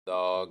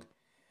Dog.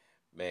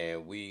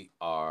 Man, we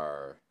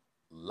are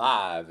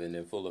live and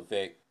in full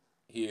effect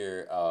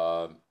here,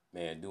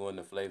 man, doing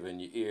the flavor in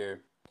your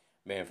ear.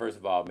 Man, first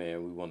of all,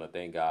 man, we want to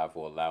thank God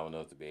for allowing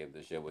us to be able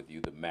to share with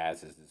you the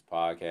masses this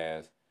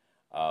podcast.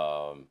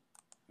 Um,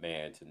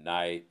 man,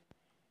 tonight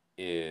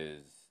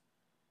is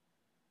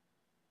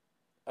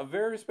a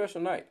very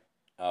special night.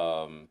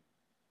 Um,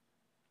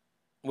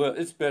 well,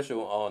 it's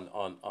special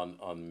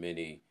on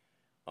many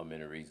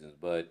reasons,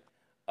 but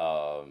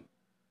um,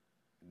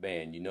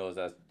 man,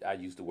 as I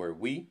use the word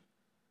we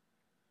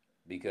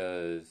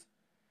because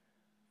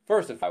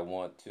first, if I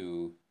want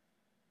to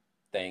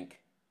thank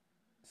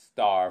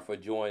Star for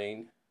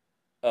joining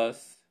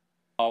us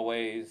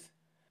always,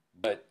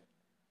 but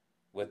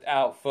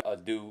without further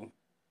ado,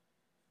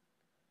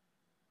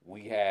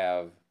 we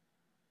have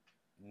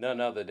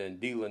none other than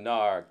D.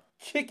 Lennar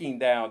kicking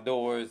down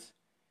doors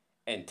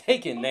and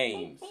taking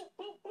names. I'm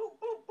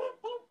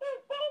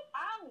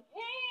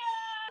here.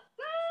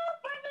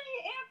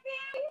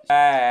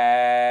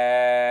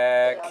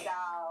 Back. Yo,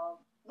 dog.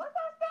 What's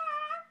up, Star?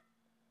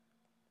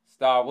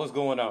 Star, what's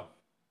going on?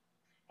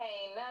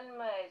 Hey, nothing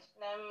much.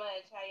 Nothing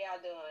much. How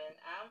y'all doing?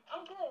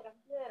 I'm good. I'm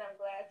good. I'm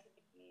glad to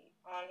be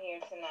on here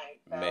tonight.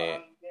 So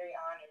Man. I'm very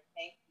honored.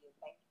 Thank you.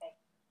 Thank you. Thank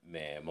you.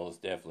 Man,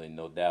 most definitely,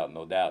 no doubt,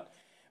 no doubt.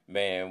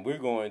 Man, we're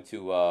going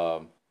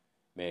to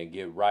man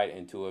get right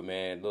into it,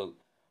 man. Look,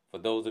 for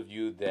those of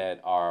you that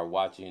are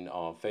watching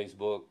on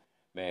Facebook,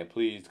 man,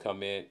 please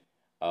comment,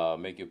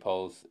 make your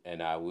posts,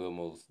 and I will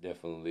most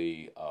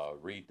definitely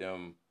read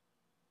them.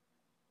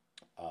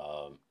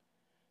 Um,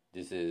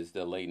 this is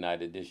the late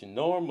night edition.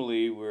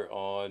 Normally,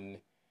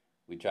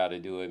 we try to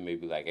do it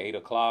maybe like 8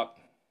 o'clock,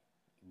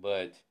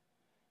 but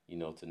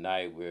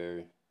tonight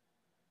we're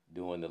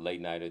doing the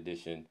late night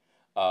edition.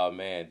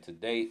 Man,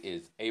 today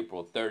is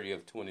April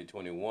 30th,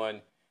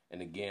 2021.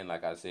 And again,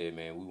 like I said,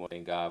 man, we want to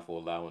thank God for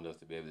allowing us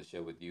to be able to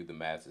share with you the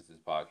masses this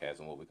podcast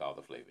and what we call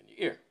the flavor in your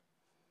ear.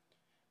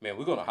 Man,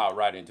 we're going to hop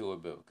right into it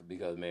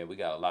because, man, we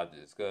got a lot to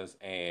discuss.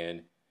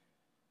 And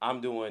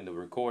I'm doing the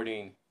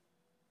recording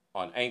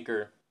on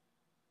Anchor.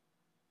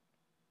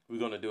 We're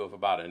going to do it for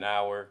about an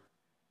hour.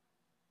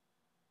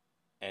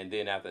 And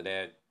then after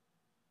that,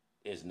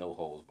 it's no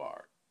holds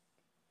barred.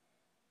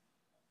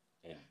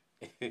 And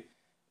it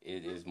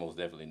is most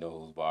definitely no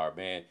holds barred,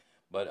 man.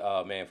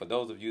 But man, for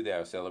those of you that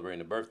are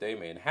celebrating a birthday,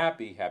 man,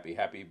 happy,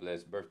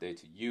 blessed birthday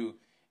to you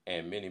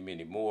and many,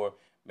 many more.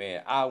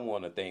 Man, I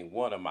want to thank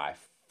one of my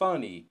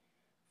funny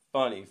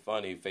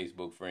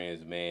Facebook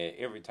friends, man.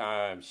 Every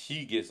time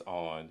she gets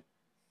on,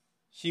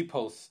 she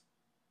posts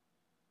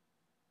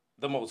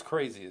the most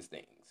craziest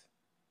things.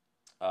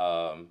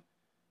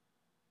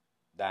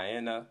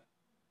 Diana,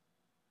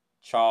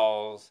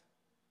 Charles,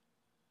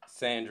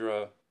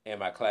 Sandra, and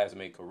my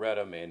classmate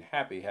Coretta, man,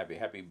 happy,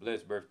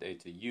 blessed birthday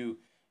to you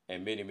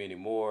and many, many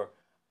more.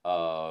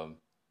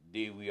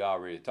 D, we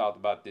already talked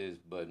about this,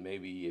 but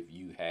maybe if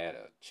you had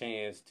a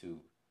chance to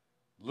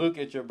look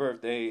at your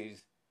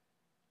birthdays,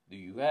 do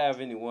you have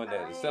anyone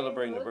that is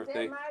celebrating the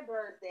birthday? My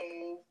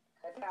birthday.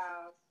 Cut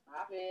out.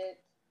 Stop it.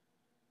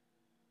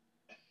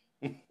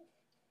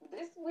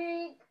 This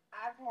week,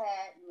 I've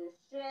had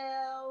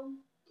Michelle,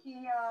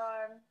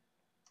 Keon,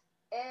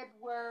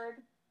 Edward,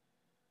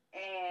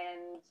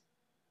 and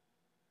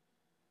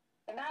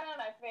not on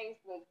my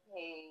Facebook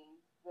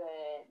page,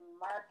 but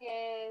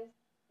Marcus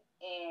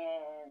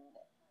and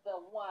the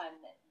one,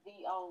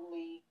 the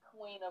only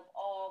queen of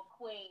all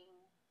queens,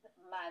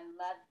 my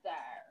mother.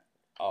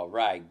 All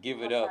right,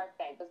 give it Her up.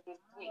 birthday was this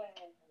week.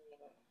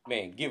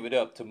 Man, give it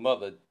up to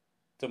Mother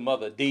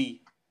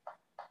D,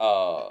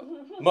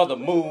 Mother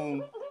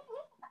Moon,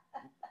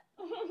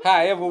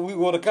 however we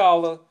want to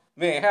call her.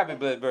 Man, happy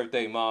blessed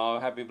birthday,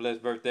 Mom. Happy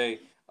blessed birthday.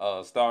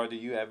 Star, do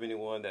you have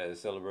anyone that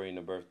is celebrating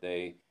a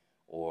birthday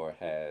or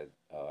had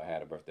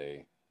a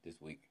birthday this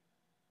week?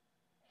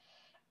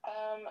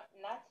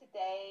 Not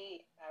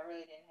today. I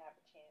really didn't have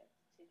a chance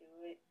to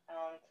do it.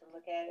 To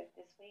look at it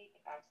this week.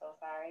 I'm so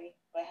sorry.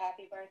 But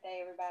happy birthday,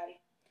 everybody.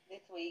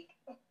 This week.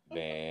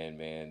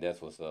 Man,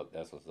 that's what's up.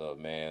 That's what's up,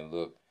 man.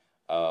 Look,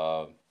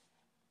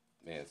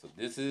 man, so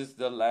this is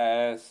the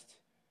last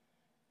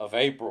of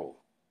April.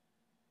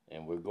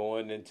 And we're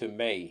going into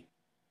May.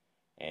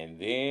 And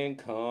then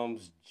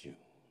comes June.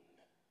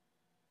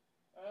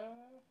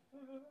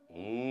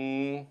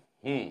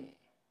 Mm-hmm.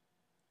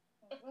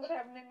 What's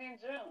happening in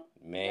June?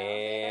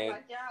 Man. Y'all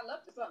like y'all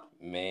up to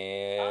something.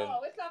 Man.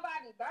 Oh, it's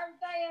somebody's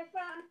birthday or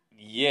something?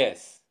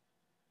 Yes.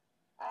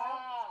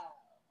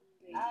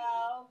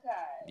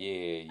 Okay.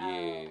 Yeah.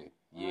 Right.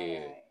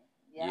 Y'all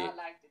Yeah.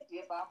 like to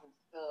dip off and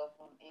stuff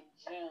in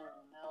June.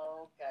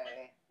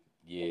 Okay.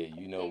 Yeah,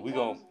 it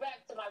comes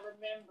back to my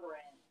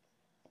remembrance.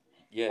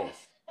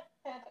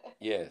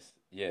 Yes.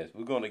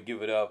 We're gonna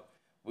give it up.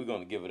 We're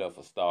gonna give it up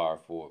for Star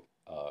for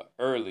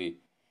early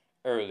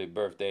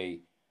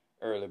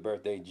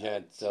birthday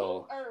gent.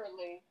 So too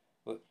early.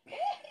 But,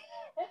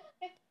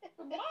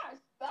 My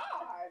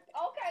stars.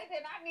 Okay,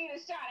 then I need a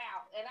shout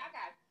out, and I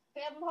got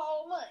 7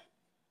 whole months.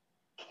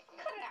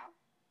 Cut it out.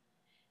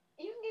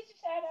 You can get your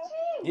shout out.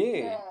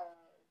 Yeah.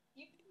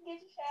 You can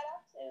get your shout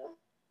out too.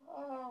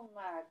 Oh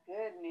my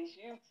goodness,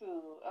 you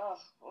too. Oh,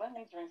 let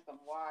me drink some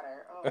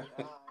water. Oh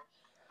gosh.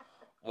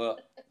 Well,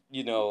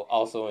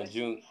 also in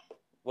June.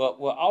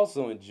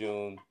 Also in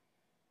June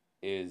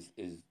is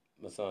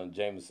my son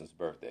Jameson's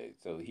birthday.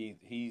 So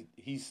he's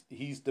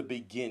the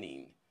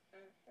beginning.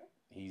 Mm-hmm.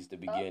 He's the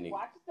beginning.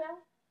 Watch yourself.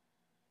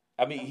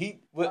 I mean,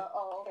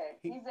 Okay.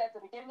 He's at the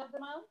beginning of the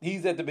month.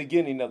 He's at the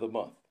beginning of the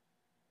month.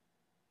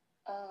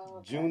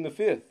 Okay. June the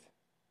 5th.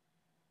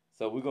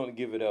 So we're gonna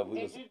give it up.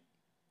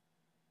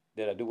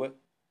 Did I do what?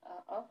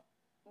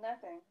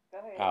 Nothing. Go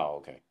ahead. Oh,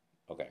 okay.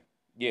 Okay.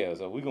 Yeah,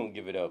 so we're gonna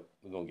give it up.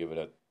 We're gonna give it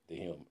up to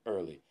him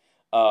early.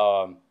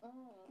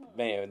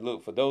 Man,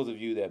 look, for those of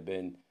you that have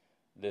been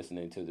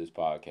listening to this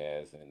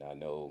podcast, and I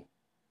know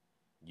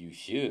you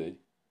should,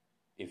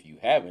 if you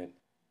haven't,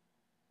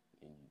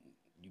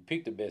 you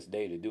picked the best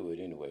day to do it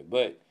anyway.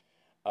 But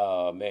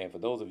man, for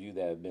those of you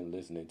that have been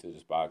listening to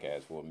this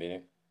podcast for a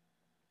minute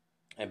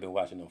and been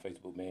watching on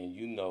Facebook, man,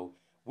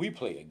 we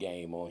play a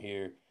game on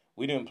here.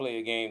 We didn't play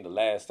a game the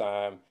last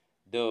time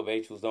Dub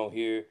H was on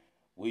here.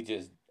 We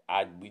just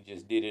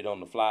did it on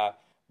the fly.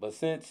 But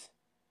since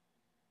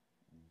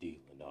D.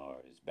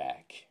 Lenar is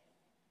back,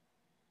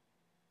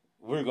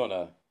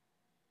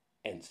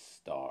 and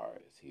Star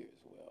is here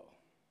as well.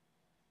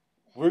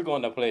 We're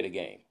gonna play the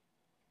game.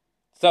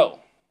 So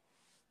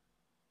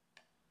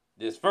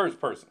this first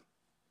person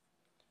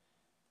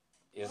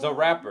is a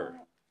rapper.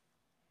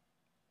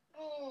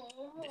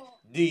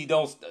 D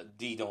don't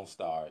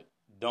start.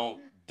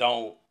 Don't.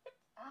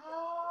 I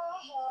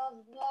have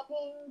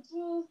nothing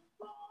to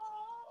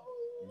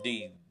say.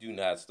 D, do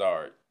not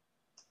start.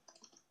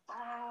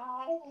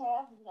 I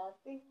have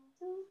nothing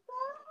to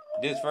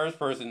say. This first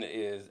person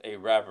is a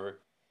rapper.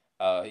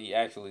 He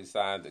actually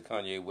signed to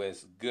Kanye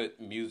West's Good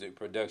Music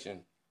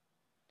Production.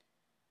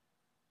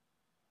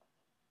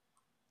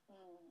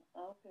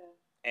 Okay.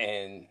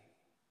 And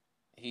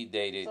he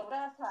dated. So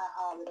that's how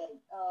all of that.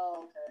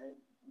 Oh, okay.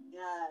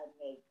 That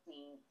makes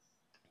sense.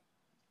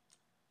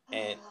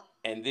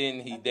 And then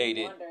he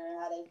dated. I'm wondering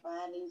how they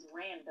find these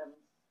randoms.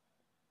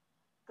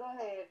 Go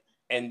ahead.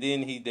 And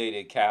then he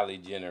dated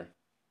Kylie Jenner.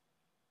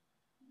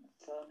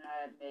 So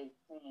now it makes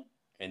sense.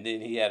 And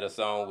then he had a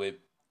song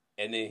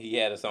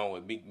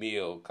with Meek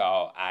Mill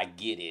called "I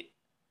Get It."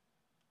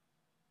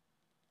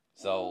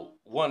 So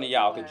one of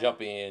y'all can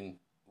jump in.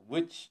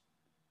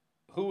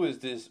 Who is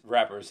this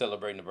rapper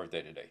celebrating a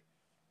birthday today?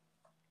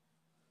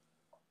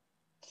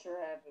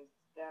 Travis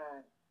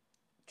Scott.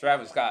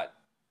 Travis Scott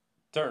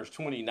turns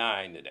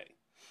 29 today.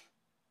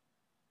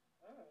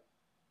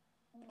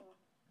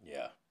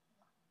 Yeah.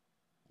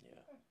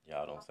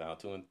 Y'all don't sound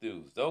too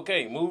enthused.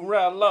 Okay, moving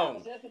right along. I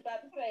was just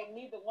about to say,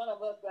 neither one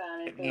of us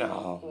sound enthused.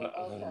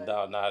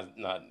 No,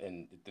 not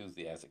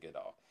enthusiastic at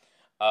all.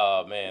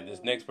 Man,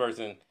 this next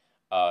person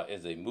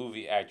is a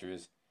movie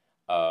actress.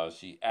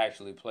 She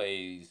actually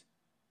plays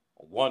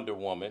Wonder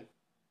Woman.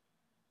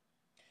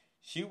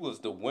 She was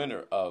the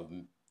winner of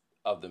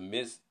the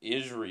Miss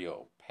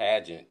Israel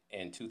pageant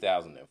in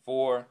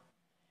 2004,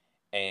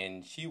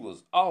 and she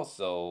was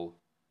also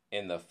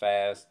in the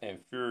Fast and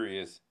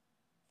Furious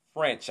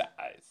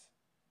franchise.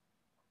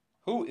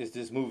 Who is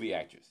this movie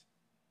actress?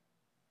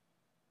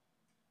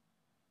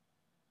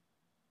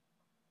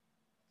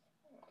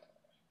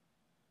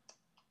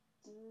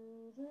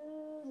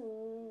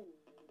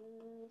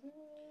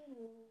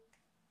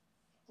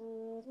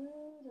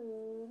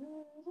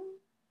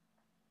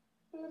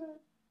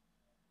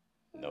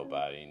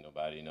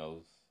 Nobody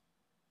knows.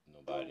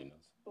 Nobody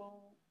knows.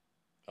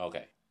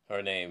 Okay.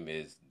 Her name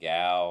is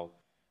Gal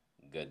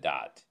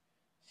Gadot.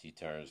 She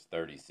turns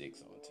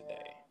 36 on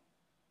today.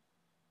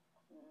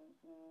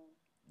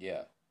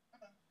 Yeah.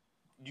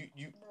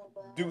 You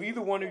do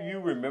either one of you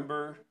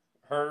remember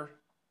her?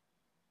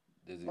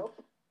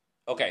 Nope.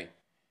 Okay.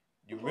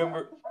 You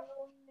remember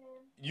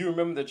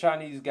the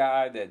Chinese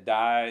guy that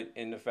died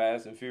in the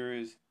Fast and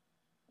Furious?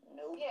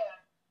 Nope.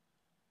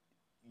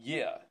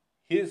 Yeah.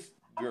 His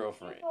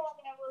girlfriend. The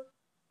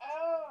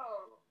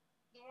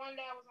one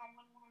that was on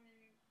Wonder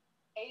Woman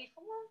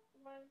 84?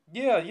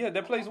 Yeah,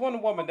 that plays Wonder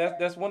Woman.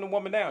 That's Wonder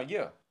Woman now,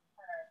 yeah.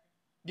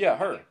 Yeah,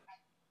 her.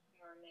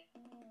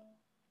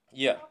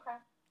 Yeah. Okay.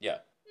 Yeah.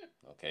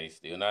 Okay,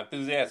 still not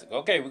enthusiastic.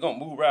 Okay, we're gonna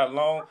move right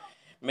along.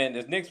 Man,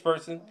 this next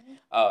person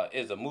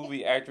is a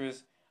movie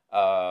actress.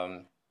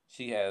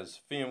 She has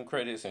film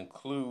credits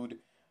include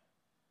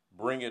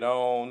Bring It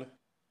On,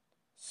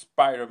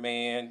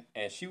 Spider-Man,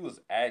 and she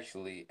was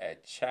actually a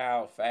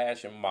child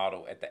fashion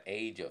model at the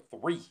age of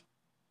 3.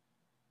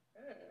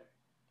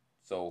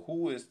 So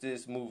who is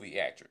this movie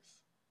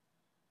actress?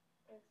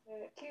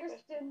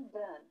 Kirsten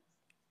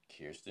Dunst.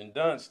 Kirsten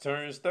Dunst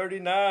turns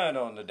 39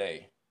 on the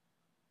day.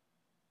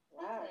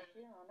 Wow,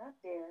 she's on up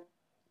there.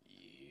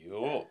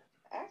 Yup.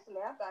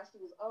 Actually, I thought she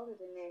was older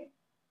than that.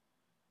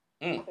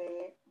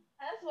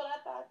 That's what I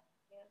thought.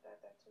 Yeah, I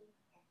thought that too.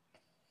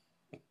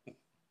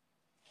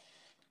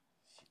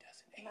 She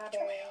doesn't age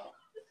well.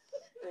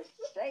 The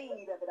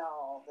shade of it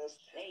all. The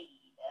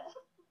shade.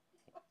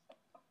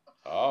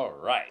 All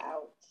right.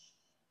 Ouch.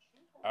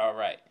 All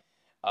right.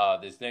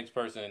 This next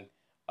person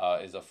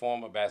is a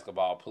former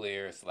basketball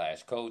player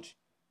slash coach.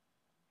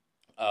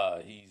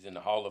 He's in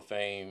the Hall of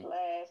Fame.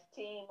 Slash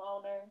team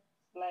owner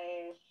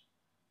slash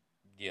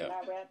Yeah.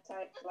 my rap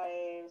type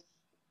slash.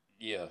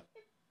 Yeah.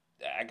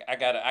 I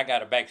got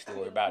a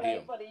backstory about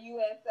him. For the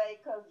USA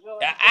because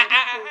George.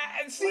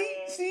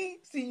 See,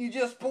 you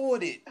just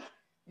spoiled it.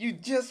 You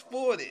just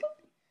spoiled it.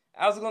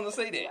 I was gonna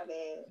say that.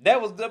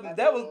 That was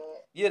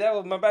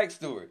my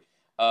backstory.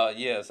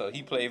 So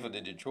he played for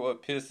the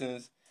Detroit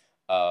Pistons.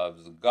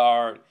 Was a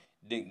guard,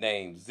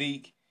 nicknamed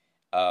Zeke.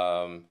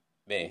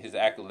 His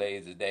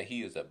accolades is that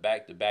he is a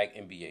back-to-back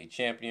NBA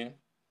champion.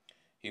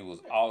 He was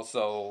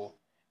also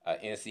an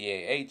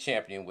NCAA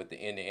champion with the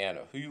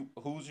Indiana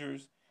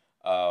Hoosiers,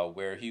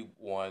 where he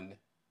won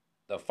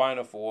the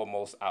Final Four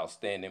Most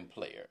Outstanding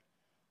Player.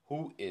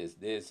 Who is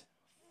this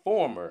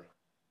former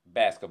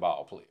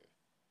basketball player?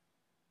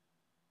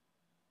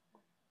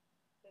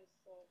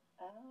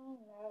 I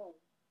don't know.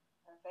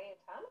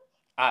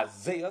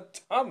 Isaiah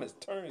Thomas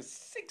turned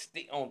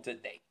 60 on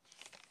today.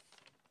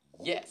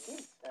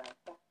 Yes.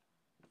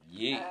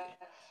 Yeah.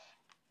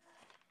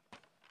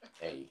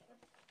 Hey,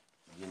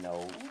 you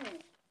know.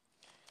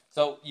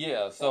 So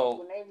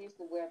when they used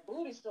to wear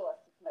booty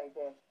shorts to play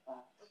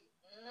basketball.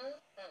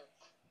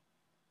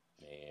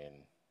 Man.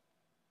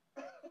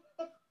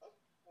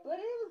 But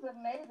it was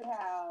amazing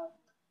how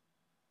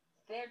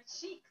their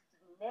cheeks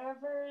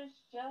never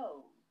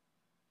showed.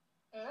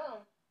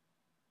 No.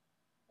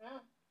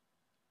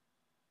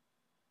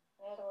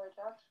 They had to wear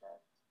jock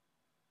straps.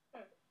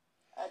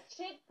 A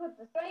chick put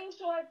the same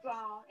shorts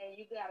on and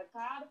you gotta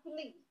call the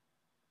police.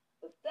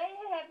 If they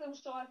had them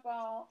shorts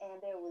on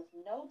and there was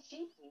no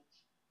cheekage,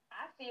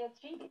 I feel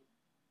cheated.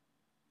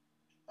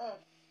 I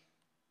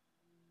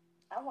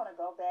want to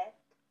go back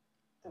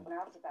to when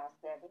I was about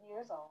 7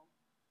 years old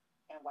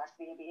and watch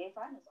the NBA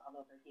Finals all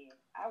over again.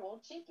 I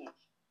want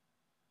cheekage.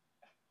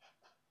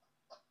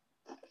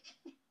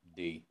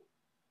 D.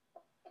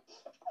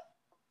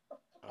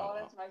 Oh,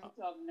 that's right. You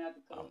talking now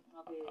because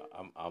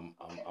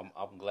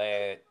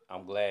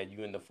I'm glad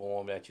you in the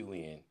form that you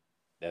in.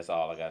 That's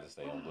all I got to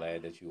say. I'm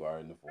glad that you are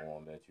in the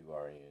form that you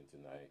are in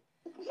tonight.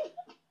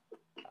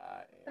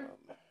 I am.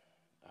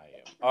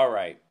 All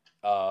right.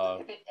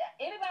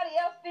 Anybody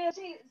else feel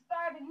cheated?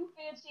 Star, did you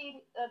feel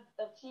cheated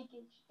of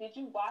cheekage? Did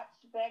you watch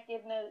back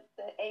in the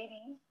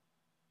 80s?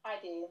 I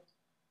did.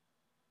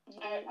 You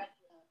did?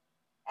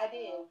 I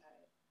did.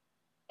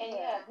 Okay. And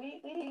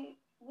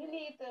we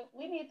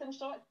need them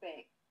shorts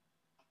back.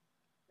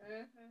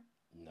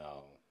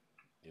 No,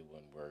 it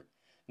wouldn't work.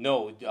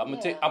 No, I'm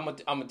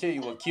gonna tell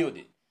you what killed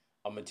it.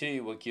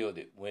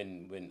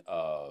 When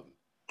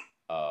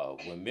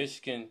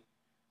Michigan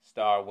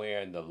started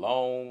wearing the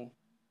long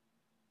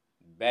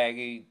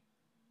baggy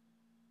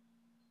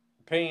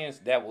pants,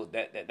 that was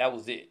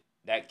it.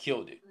 That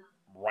killed it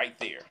right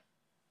there.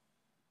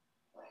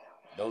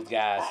 Those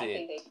guys said. I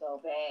think they go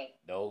back.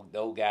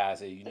 Those guys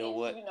said, you know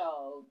what? You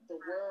know, the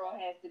world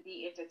has to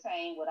be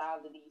entertained with all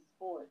of these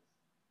sports.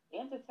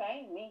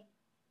 Entertain me.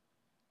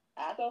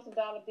 I throw some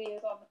dollar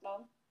bills on the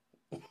floor.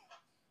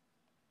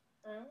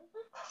 And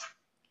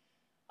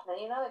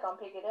you know they're gonna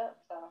pick it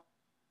up, so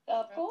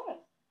of course.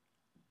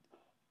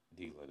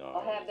 D. Lenars.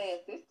 Or have their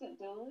assistant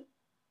do it.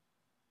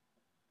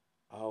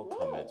 All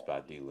comments by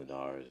D.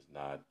 Lenars is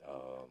not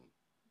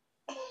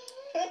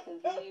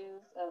the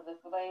views of the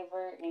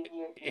flavor in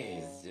your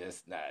ear. It's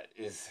just not.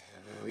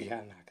 We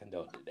are not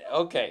condoning that.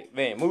 Okay,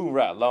 man, moving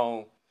right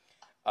along.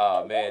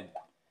 Man,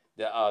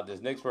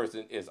 this next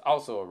person is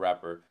also a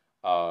rapper.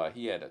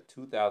 He had a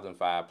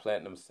 2005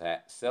 platinum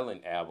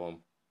selling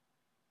album,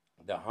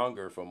 The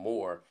Hunger for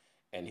More,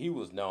 and he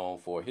was known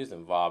for his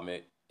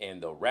involvement in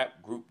the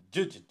rap group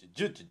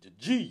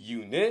G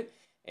Unit,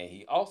 and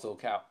he also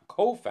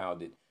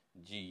co-founded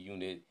G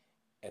Unit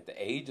at the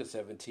age of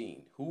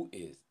 17. Who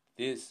is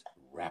this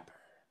rapper?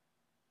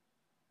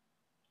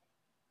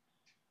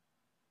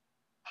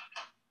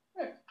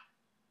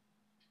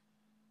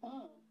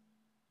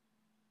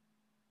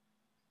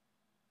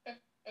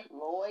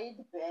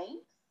 Lloyd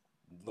Banks?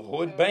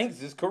 Lloyd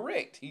Banks is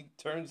correct. He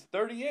turns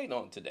 38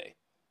 on today.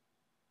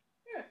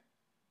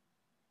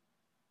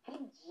 He's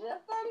just 35?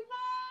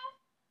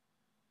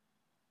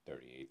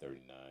 38,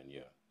 39, yeah.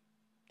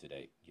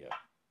 Today, yeah.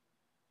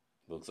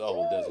 Looks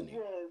old, doesn't he?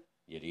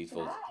 Yeah, these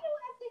folks. Why do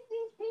I think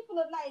these people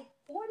are like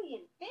 40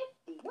 and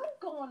 50? What's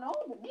going on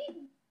with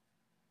me?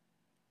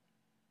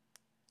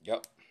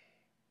 Yep.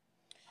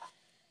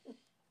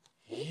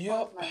 Yep.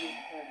 More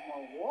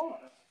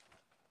water.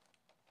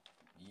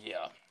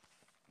 Yeah,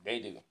 they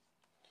do.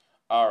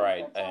 All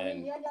right,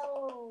 and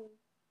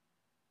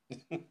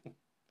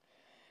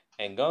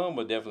and gone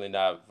but definitely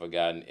not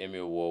forgotten Emmy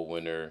Award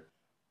winner,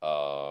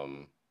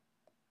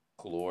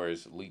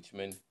 Cloris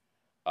Leachman.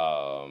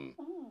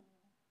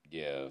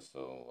 Yeah,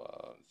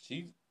 so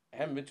she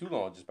hadn't been too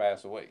long, just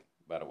passed away,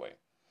 by the way.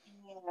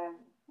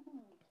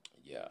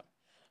 Yeah.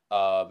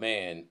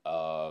 Man,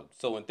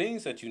 so in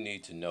things that you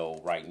need to know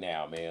right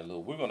now, man,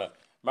 look,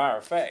 matter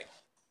of fact,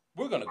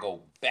 we're gonna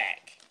go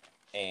back,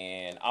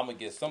 and I'm gonna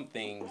get some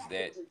things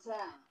that,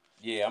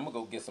 yeah, I'm gonna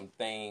go get some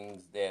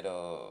things that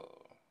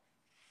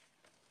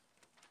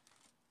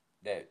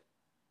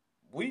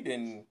we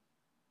didn't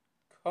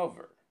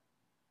cover.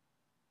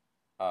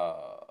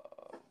 Uh,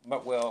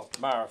 but well,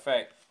 matter of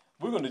fact,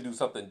 we're gonna do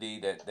something, D,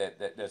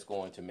 that's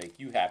going to make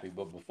you happy.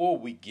 But before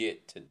we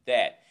get to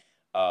that,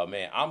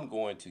 man, I'm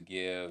going to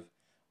give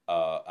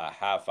a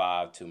high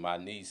five to my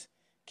niece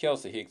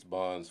Kelsey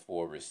Hicks-Bunns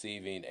for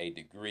receiving a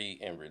degree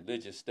in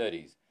religious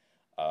studies.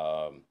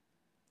 Um,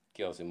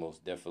 Kelsey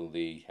most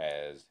definitely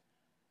has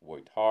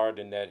worked hard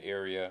in that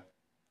area.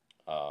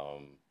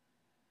 Um,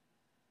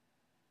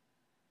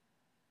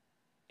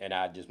 and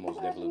I just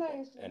most definitely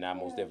and I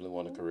most definitely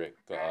want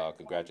to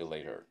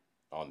congratulate her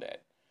on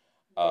that.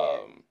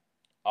 Um,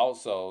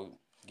 Also,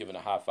 giving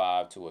a high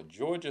five to a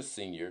Georgia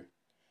senior.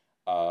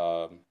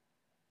 Um,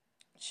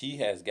 she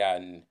has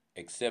gotten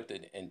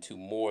accepted into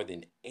more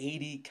than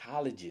 80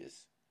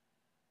 colleges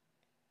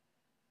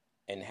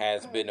and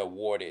has been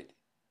awarded.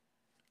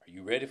 Are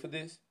you ready for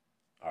this?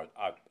 Are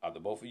the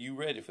both of you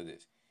ready for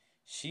this?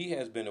 She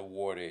has been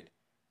awarded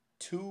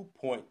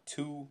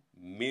 $2.2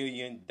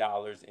 million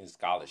in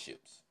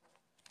scholarships.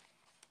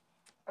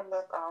 And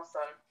that's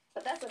awesome.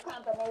 But that's a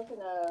combination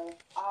of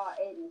all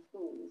 80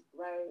 schools,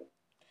 right?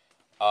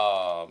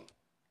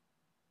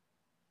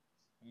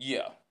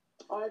 Yeah.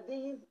 Are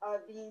these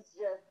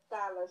just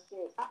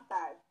scholarships,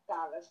 outside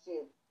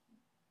scholarships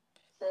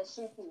that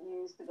she can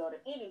use to go to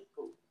any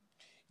school?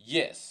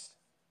 Yes.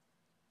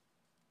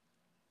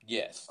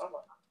 Yes. Oh,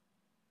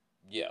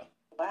 Yeah.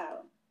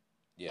 wow.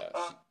 Yeah.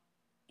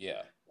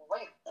 Yeah.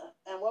 Wait,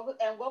 and what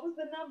was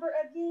the number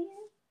again?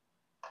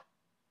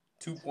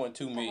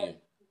 2.2 million.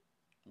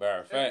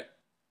 Matter of fact.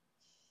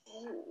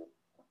 Man.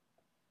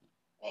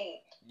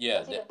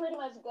 Yeah. So you can pretty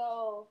much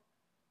go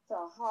to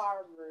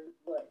Harvard,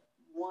 what,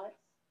 once?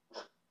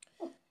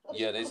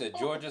 Yeah, they said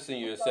Georgia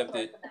senior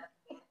accepted.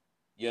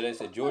 Yeah, they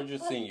said Georgia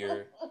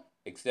senior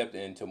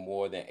accepted into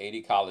more than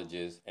 80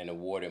 colleges and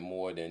awarded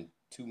more than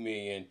 2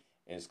 million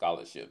in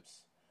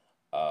scholarships.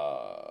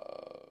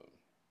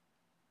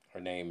 Her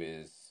name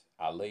is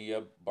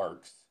Aliyah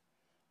Burks.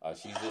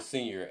 She's a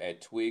senior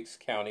at Twiggs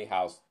County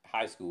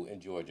High School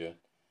in Georgia.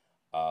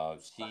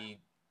 She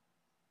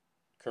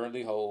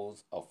currently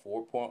holds a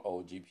 4.0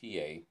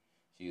 GPA.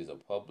 She is a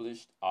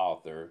published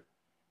author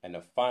and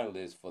a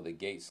finalist for the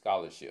Gates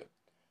Scholarship.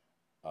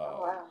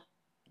 Oh, wow.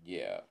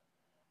 Yeah.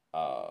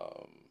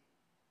 Um,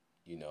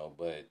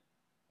 but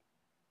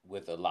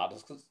with a lot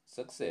of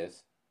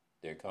success,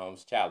 there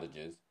comes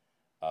challenges.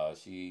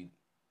 She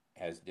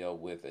has dealt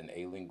with an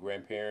ailing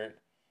grandparent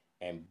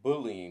and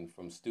bullying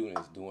from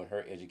students during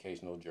her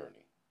educational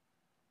journey.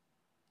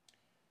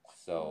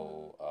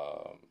 So,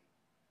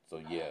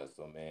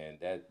 so man,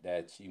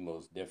 that she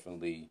most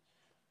definitely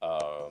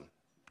um,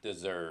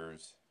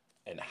 deserves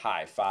a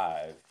high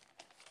five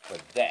for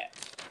that.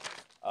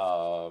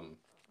 Um,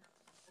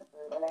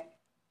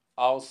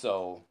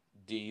 Also,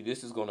 D,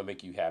 this is going to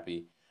make you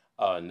happy.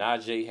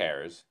 Najee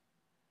Harris,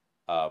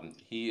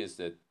 he is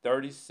the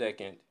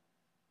 32nd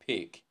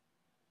pick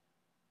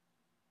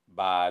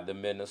by the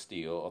Men of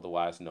Steel,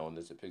 otherwise known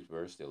as the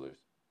Pittsburgh Steelers.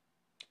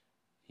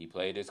 He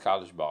played his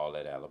college ball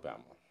at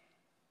Alabama.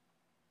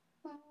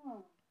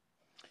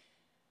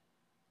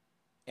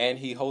 And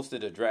he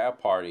hosted a draft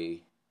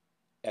party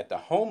at the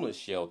homeless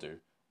shelter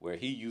where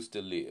he used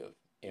to live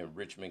in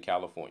Richmond,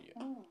 California.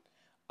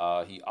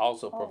 He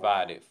also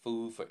provided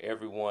food for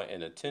everyone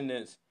in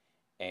attendance,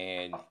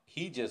 and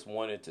he just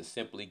wanted to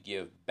simply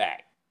give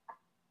back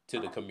to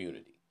the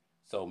community.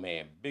 So,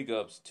 man, big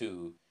ups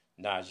to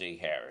Najee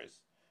Harris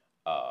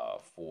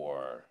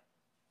for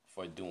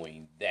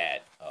doing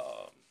that.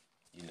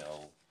 You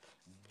know,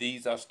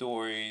 these are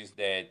stories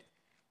that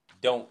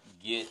don't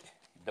get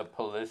the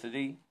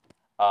publicity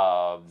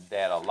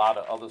that a lot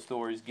of other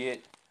stories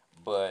get.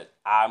 But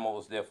I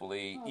most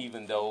definitely,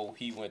 even though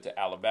he went to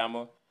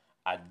Alabama,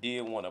 I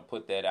did want to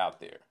put that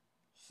out there.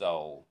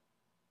 So,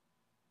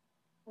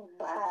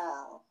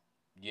 Wow.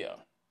 yeah.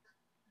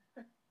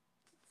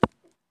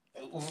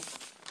 Come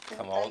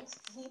He on.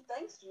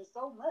 thanks you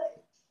so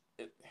much.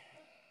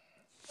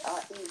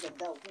 Even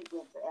though he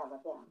went to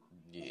Alabama.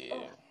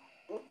 Yeah.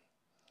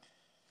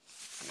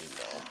 You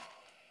know,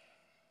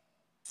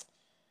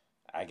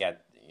 I got,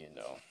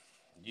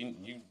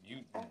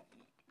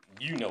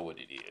 you know what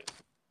it is.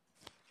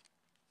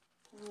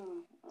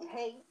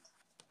 Hate.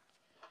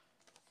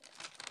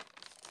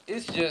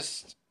 It's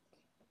just,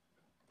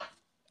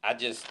 I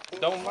just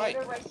don't like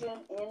it. Hateration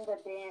in the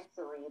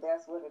dancery.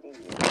 That's what it is.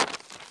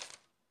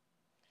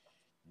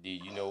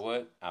 D, you know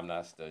what? I'm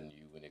not studying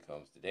you when it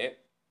comes to that.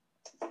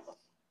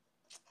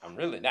 I'm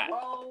really not.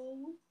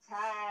 Roll,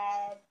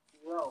 tide,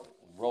 roll.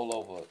 Roll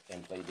over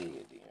and play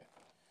dead then.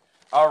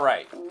 All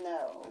right.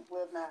 No,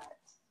 we're not.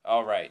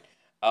 All right.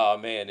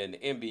 Man, in the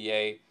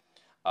NBA,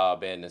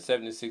 man, the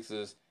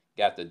 76ers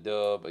got the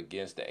dub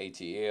against the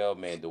ATL.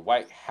 Man,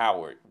 Dwight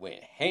Howard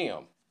went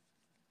ham.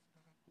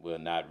 Well,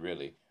 not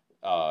really.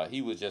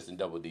 He was just in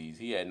double D's.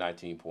 He had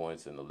 19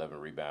 points and 11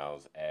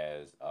 rebounds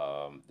as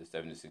the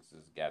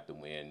 76ers got the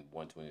win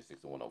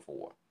 126 to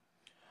 104.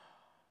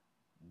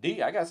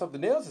 D, I got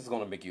something else that's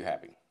going to make you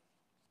happy.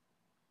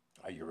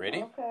 Are you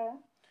ready? Okay.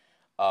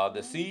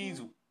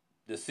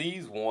 The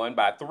C's won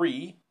by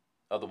 3,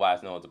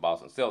 otherwise known as the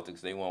Boston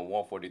Celtics. They won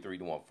 143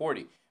 to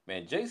 140.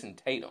 Man, Jason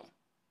Tatum.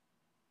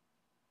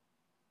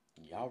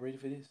 Y'all ready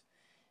for this?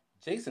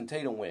 Jason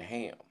Tatum went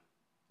ham.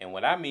 And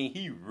when I mean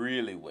he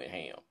really went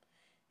ham,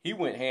 he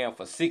went ham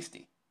for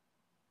 60.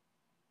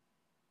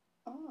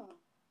 Mm.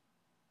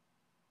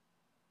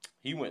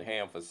 He went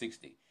ham for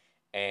 60.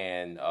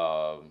 And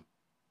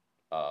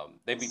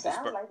they beat the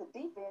Spurs. Sounds like the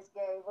defense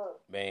gave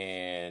up.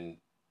 Man,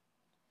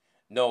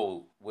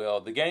 no. Well,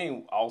 the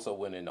game also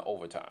went into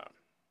overtime.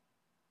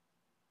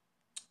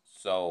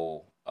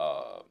 So,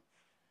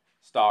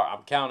 Star,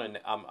 I'm counting.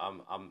 I'm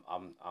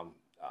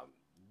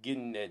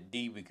getting that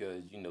D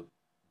because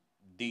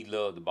D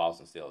loved the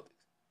Boston Celtics.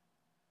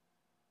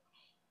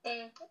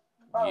 Mm-hmm.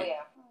 Oh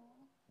yeah.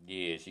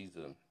 Yeah, she's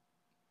a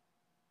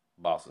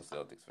Boston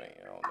Celtics fan.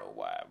 I don't know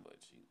why, but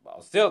she's a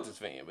Boston Celtics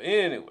fan. But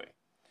anyway,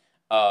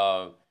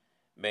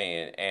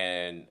 man,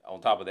 and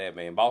on top of that,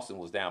 man, Boston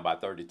was down by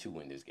 32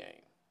 in this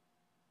game.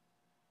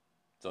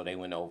 So they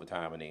went to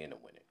overtime and they ended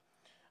up winning.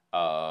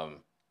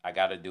 I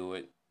got to do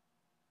it.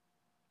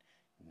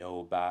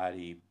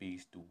 Nobody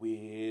beats the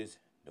Wiz.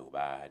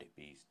 Nobody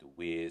beats the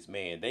Wiz.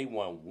 Man, they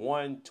won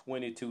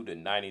 122 to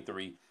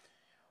 93.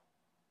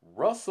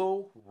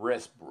 Russell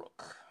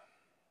Westbrook.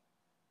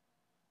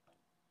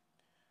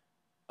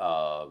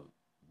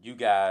 You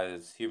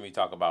guys hear me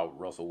talk about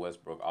Russell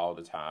Westbrook all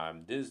the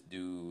time. This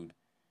dude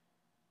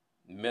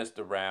messed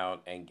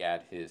around and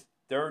got his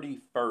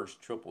 31st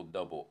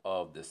triple-double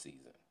of the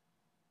season.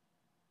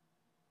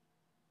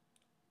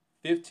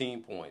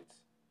 15 points,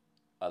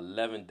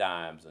 11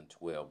 dimes, and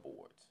 12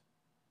 boards.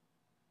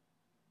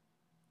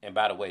 And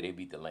by the way, they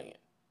beat the land.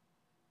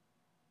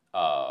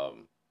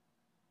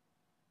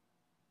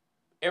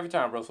 Every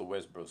time Russell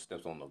Westbrook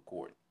steps on the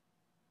court,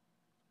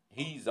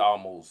 he's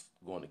almost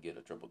going to get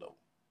a triple-double.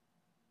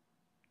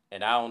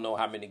 And I don't know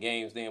how many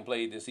games they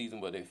played this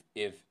season, but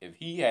if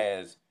he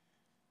has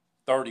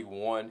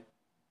 31,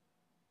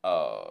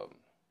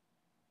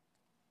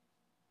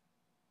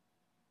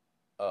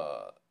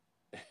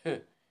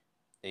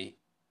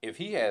 if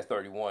he has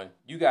 31,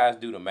 you guys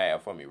do the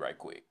math for me right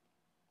quick.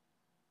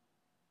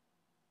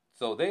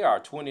 So they are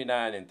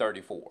 29 and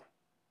 34.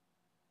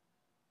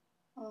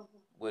 Mm-hmm.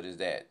 What is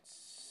that?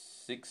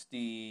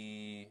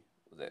 60?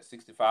 Was that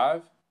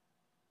 65?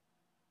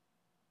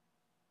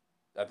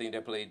 I think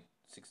they played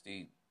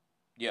 60.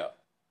 Yeah,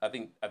 I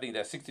think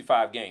that's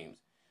 65 games.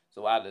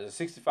 So out of the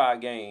 65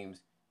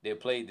 games they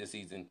played this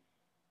season,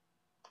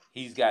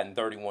 he's gotten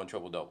 31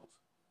 triple doubles.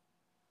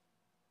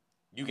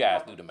 You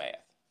guys do the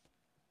math.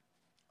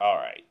 All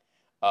right.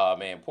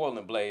 Man,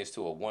 Portland blazed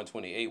to a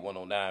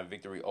 128-109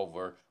 victory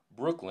over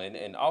Brooklyn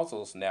and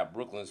also snapped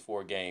Brooklyn's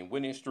 4-game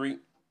winning streak.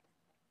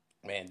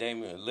 Man,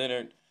 Damian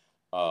Lillard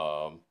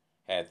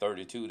had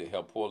 32 to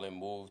help Portland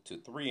move to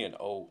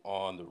 3-0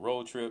 on the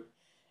road trip.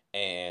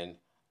 And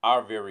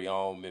our very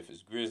own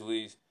Memphis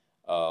Grizzlies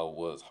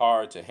was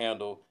hard to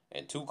handle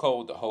and too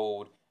cold to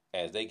hold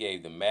as they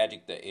gave the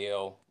Magic the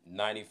L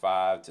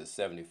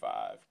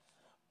 95-75.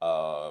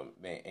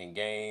 Man, in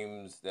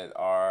games that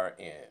are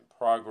in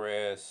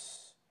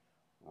progress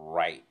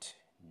right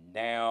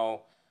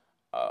now.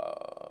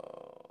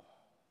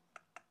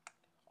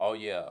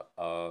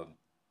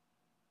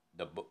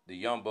 The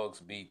Young Bucks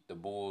beat the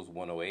Bulls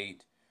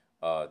 108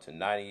 to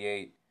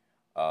 98.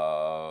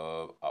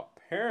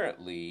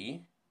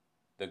 Apparently,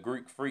 the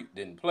Greek Freak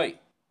didn't play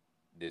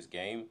this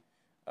game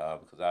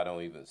because I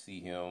don't even see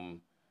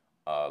him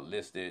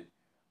listed.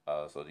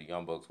 So the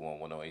Young Bucks won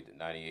 108 to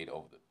 98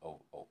 over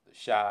the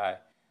Shy.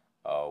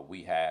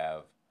 We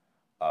have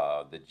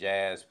the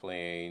Jazz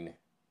playing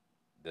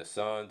the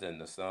Suns,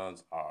 and the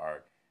Suns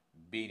are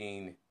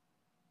beating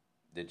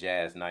the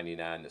Jazz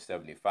 99 to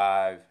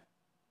 75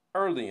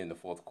 early in the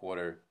fourth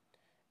quarter.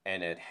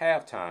 And at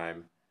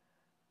halftime,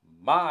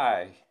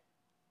 my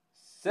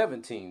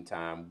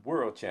 17-time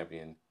world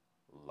champion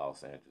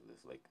Los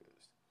Angeles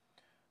Lakers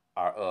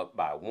are up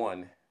by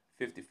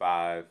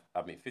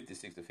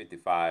 56 to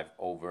 55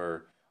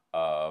 over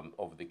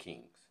the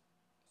Kings.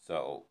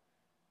 So,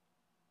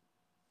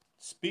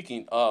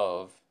 speaking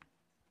of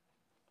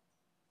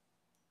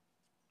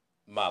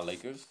my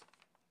Lakers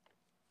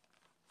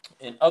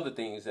and other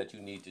things that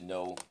you need to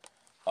know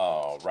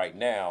right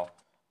now,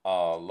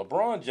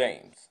 LeBron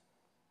James.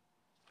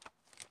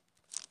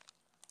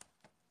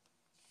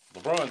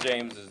 LeBron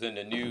James is in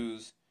the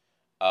news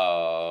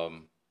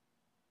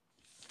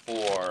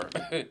for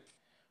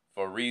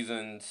for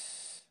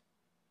reasons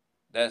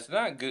that's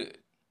not good.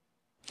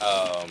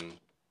 The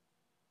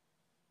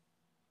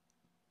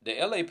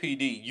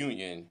LAPD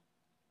union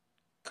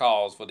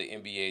calls for the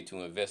NBA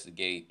to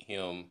investigate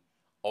him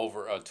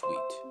over a tweet.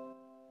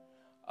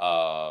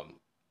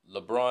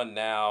 LeBron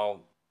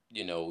now,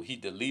 he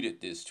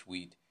deleted this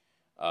tweet,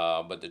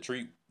 but the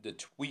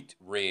tweet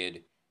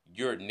read,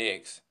 "You're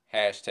next,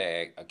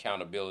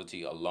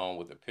 #accountability," along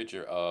with a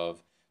picture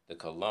of the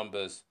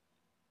Columbus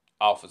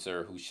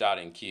officer who shot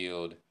and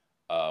killed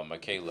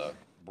Michaela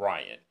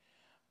Bryant.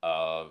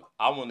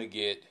 I want to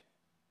get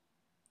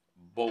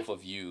both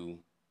of you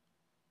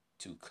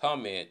to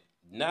comment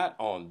not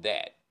on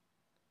that,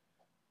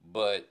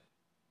 but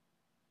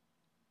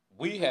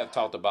we have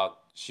talked about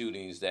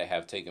shootings that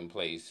have taken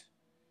place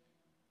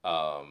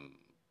um,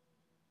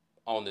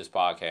 on this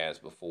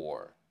podcast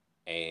before,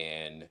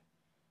 and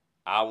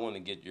I want to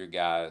get your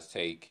guys'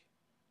 take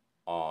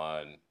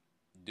on: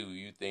 do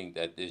you think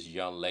that this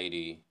young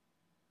lady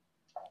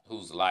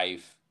whose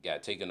life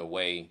got taken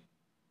away,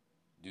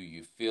 do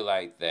you feel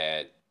like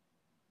that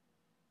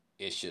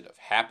it should have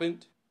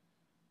happened?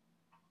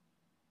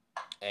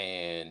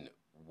 And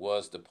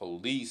was the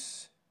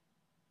police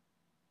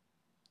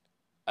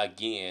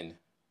again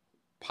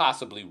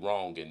possibly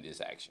wrong in this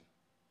action?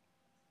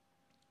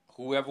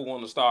 Whoever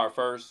want to start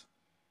first,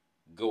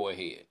 go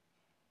ahead.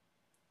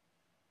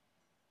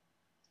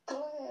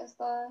 Go ahead,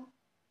 Star.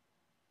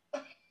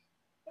 Okay.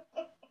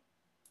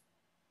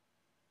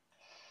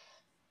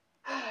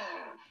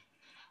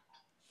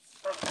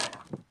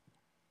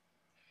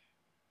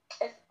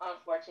 It's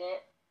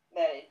unfortunate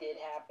that it did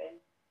happen.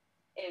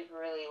 It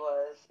really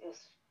was. It was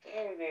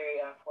very, very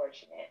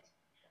unfortunate.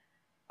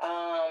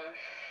 Um,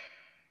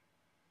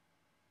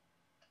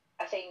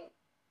 I think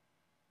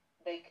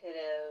they could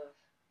have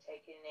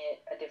taken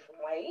it a different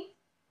way.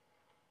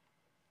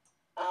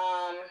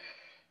 Um,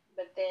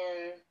 but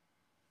then,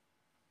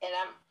 and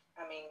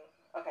I mean,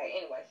 okay,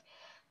 anyways.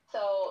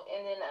 So,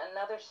 and then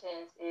another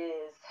sense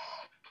is,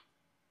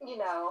 you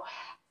know,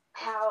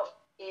 how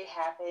it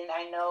happened.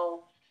 I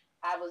know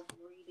I was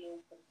reading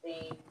some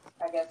things.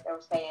 I guess they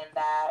were saying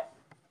that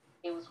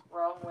it was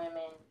grown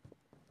women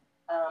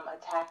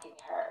attacking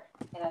her.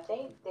 And I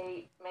think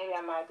maybe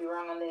I might be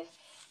wrong on this.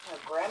 Her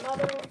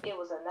grandmother, it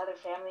was another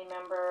family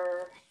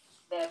member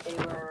that they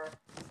were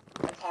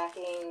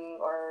attacking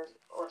or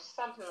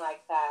something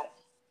like that.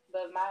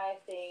 But my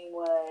thing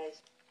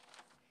was,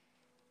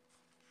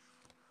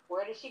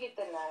 where did she get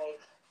the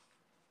knife?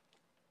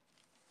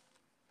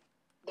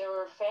 There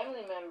were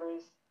family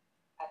members.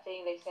 I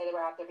think they said they were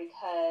out there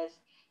because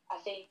I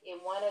think in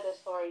one of the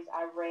stories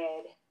I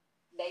read,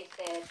 they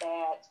said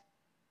that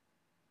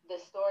the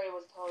story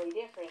was totally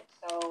different.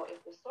 So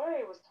if the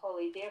story was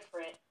totally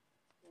different,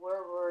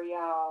 where were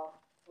y'all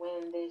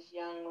when this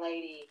young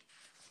lady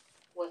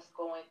was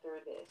going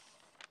through this?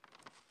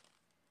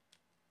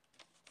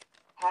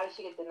 How did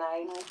she get the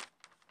knife?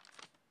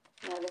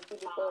 Now, the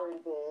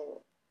story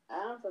that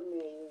I'm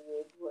familiar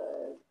with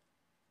was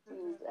she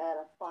was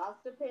at a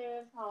foster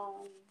parent's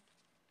home.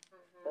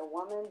 The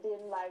woman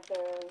didn't like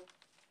her.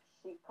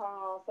 She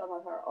called some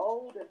of her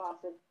older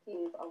foster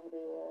kids over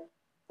there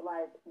to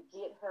like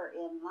get her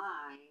in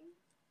line.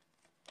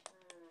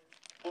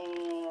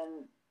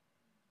 And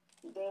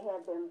they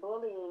had been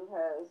bullying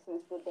her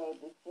since the day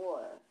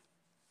before.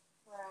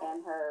 Right.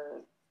 And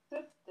her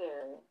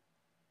sister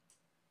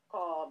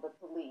called the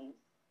police.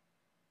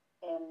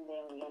 And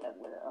then we ended up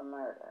with a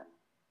murder.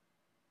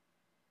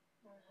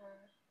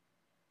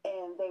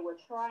 And they were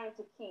trying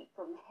to keep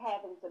from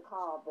having to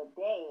call the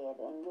dad,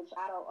 and which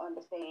I don't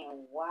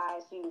understand why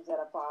she was at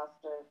a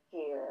foster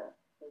care,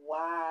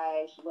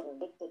 why she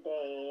wouldn't with the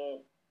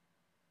dad.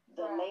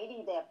 The Right.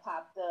 lady that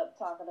popped up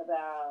talking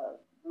about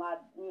my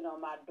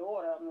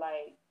daughter, I'm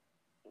like,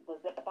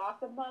 was that the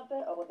foster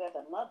mother or was that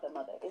the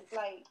mother? It's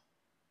like,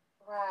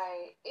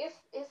 right.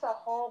 It's a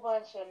whole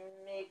bunch of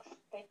mixed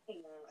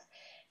things,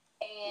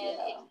 and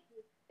yeah.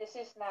 it's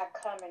just not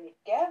coming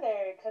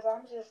together because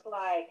I'm just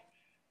like,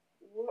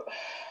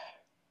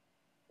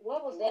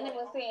 what was Then going it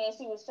was saying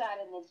she was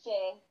shot in the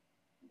chest.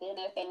 Then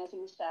they're saying she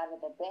was shot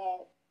in the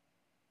back.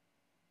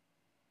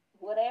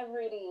 Whatever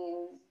it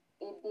is,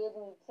 it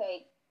didn't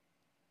take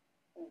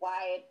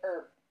Wyatt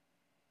Earp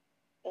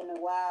in the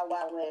Wild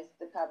Wild West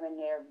to come in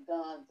there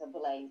guns a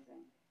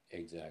blazing.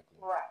 Exactly.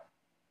 Right.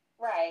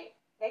 Right.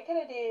 They could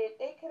have did.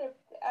 They could have.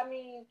 I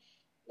mean,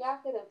 y'all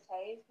could have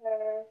tased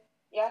her.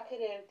 Y'all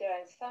could have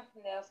done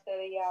something else instead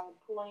of y'all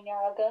pulling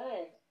y'all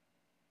guns.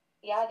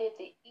 Y'all did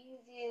the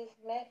easiest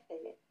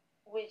method,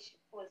 which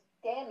was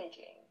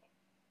damaging.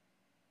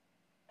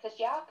 Cause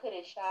y'all could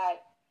have shot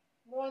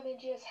more than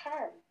just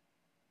her.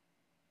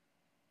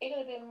 It could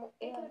have been.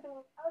 It could have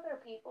been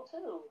other people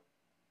too.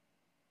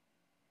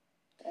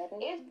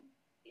 It's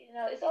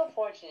it's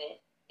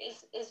unfortunate.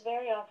 It's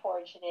very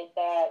unfortunate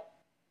that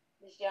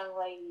this young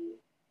lady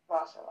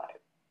lost her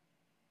life.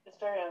 It's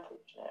very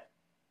unfortunate.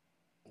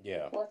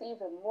 Yeah. What's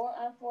even more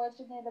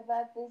unfortunate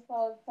about this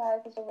whole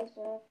entire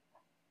situation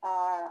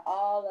are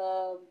all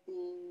of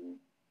the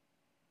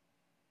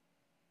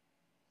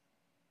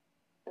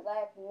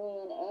black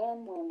men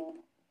and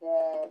women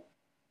that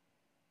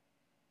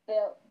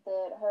felt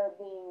that her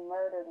being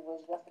murdered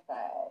was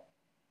justified.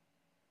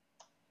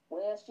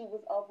 Well, she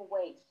was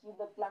overweight. She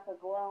looked like a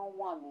grown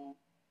woman.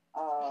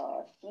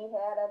 She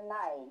had a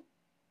knife.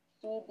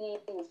 She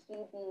did this. She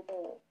did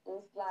that.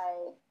 It's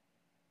like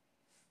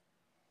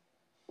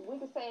we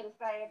could say the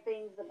same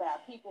things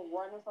about people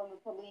running from the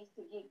police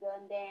to get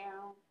gunned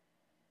down,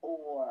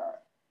 or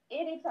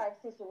any type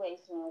of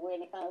situation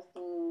when it comes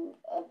to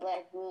a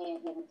black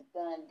man getting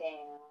gunned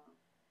down,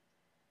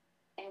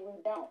 and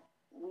we don't.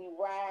 We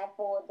ride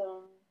for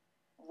them,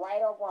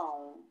 right or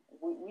wrong.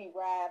 We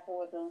ride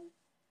for them.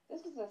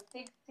 This is a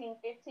 16,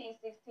 15,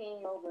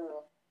 16-year-old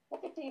girl.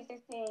 What 15,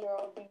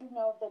 16-year-old do you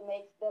know that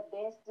makes the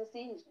best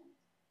decisions?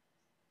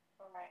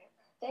 Right.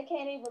 They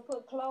can't even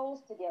put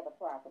clothes together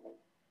properly.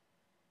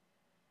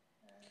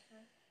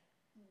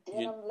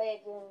 Denim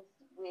leggings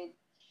with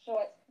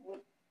shorts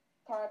with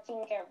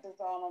cartoon characters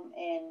on them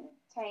and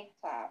tank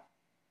tops.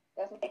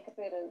 That's what they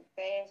consider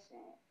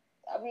fashion.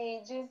 I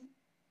mean, just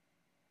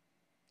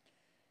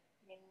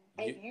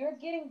if you're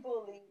getting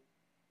bullied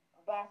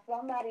by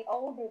somebody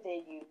older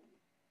than you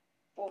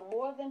for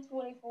more than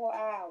 24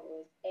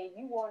 hours and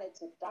you wanted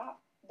to stop,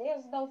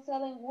 there's no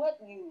telling what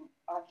you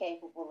are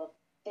capable of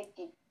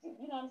thinking.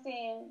 You know what I'm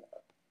saying?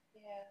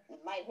 Yeah. It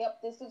might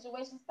help this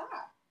situation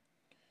stop.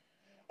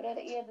 But at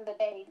the end of the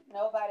day,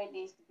 nobody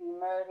needs to be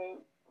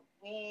murdered.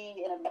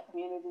 We in the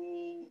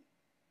community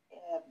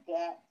have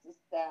got to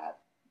stop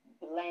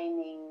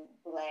blaming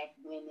black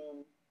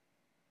women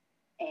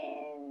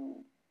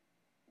and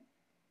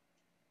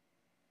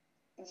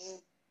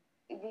just,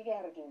 we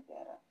got to do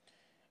better.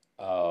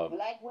 If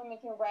black women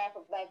can rap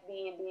for black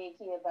men being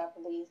killed by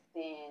police,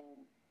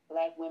 then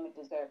black women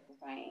deserve the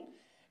same.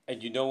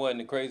 And you know what? And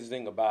the crazy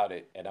thing about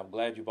it, and I'm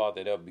glad you brought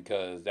that up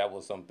because that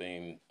was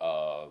something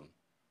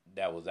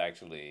that was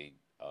actually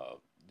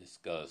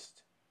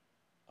discussed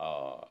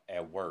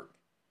at work.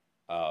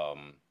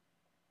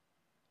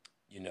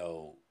 You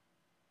know,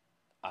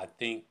 I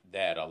think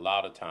that a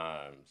lot of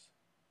times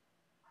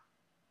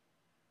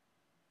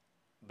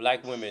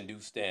black women do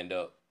stand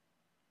up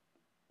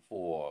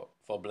for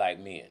black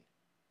men,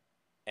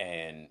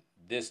 and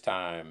this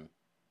time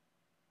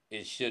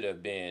it should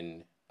have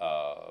been.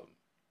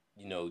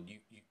 You know,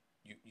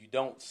 you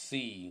don't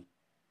see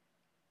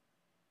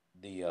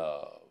the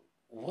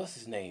what's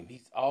his name?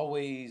 He's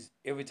always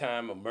every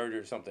time a murder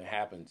or something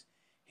happens,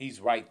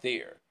 he's right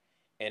there,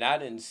 and I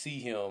didn't see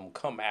him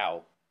come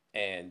out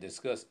and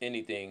discuss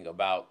anything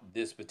about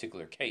this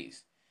particular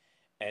case,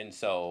 and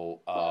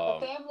so the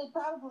family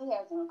probably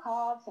hasn't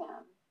called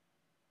him.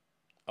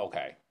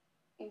 Okay.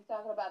 He's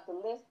talking about the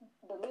list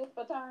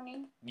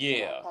attorney.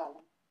 Yeah.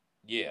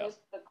 Yeah.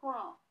 Mr.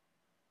 Crump.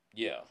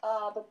 Yeah.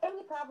 The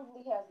family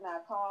probably has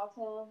not called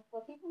him.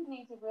 What people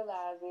need to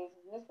realize is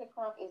Mr.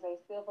 Crump is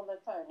a civil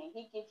attorney.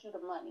 He gets you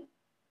the money.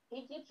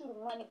 He gets you the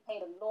money to pay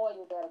the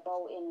lawyers that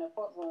go in the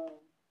courtroom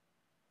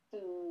to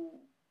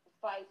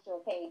fight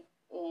your case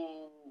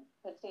and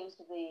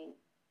potentially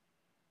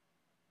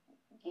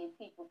get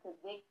people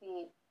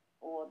convicted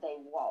or they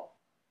walk.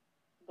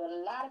 But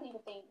a lot of people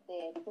think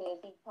that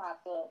because he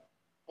popped up,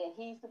 that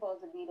he's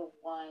supposed to be the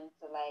one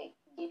to like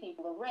get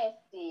people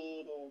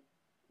arrested and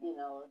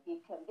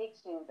get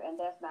convictions, and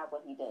that's not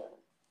what he does.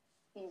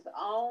 He's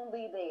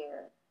only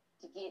there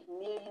to get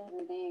millions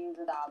and billions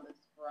of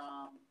dollars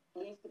from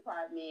police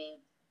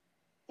departments,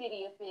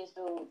 city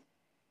officials,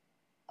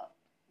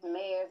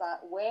 mayors,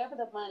 wherever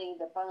the money,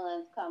 the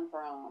funds come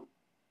from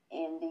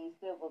in these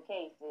civil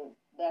cases,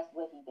 that's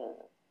what he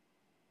does.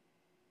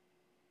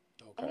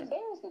 Okay. And he's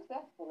very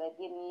successful at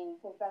getting in,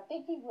 because I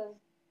think he was,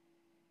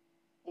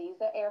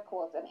 these are air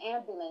quotes, an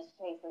ambulance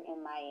chaser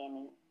in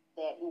Miami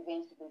that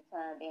eventually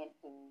turned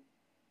into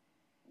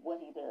what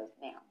he does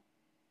now.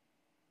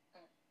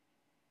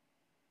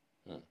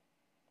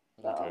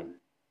 Okay.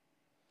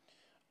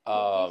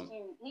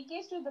 He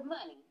gets you the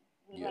money.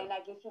 He may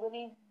not get you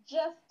any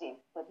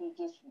justice, but he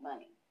gets you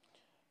money.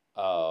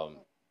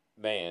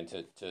 Man,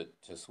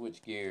 to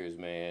switch gears,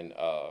 man.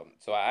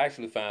 So I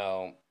actually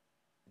found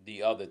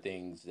the other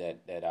things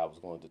that I was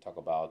going to talk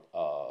about.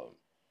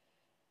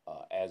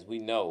 As we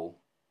know,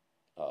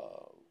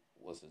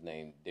 what's his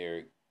name?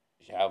 Derek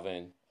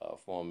Chauvin,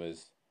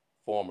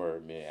 former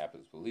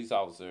Minneapolis police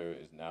officer,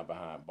 is now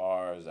behind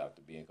bars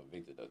after being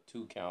convicted of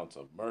 2 counts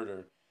of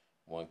murder,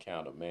 1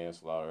 count of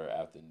manslaughter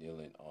after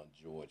kneeling on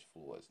George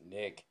Floyd's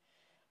neck.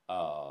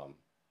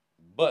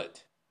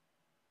 But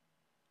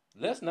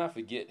let's not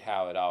forget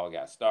how it all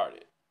got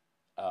started.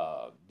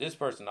 This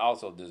person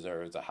also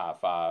deserves a high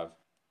five.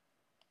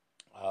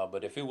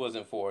 But if it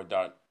wasn't for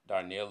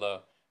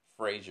Darnella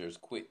Frazier's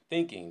quick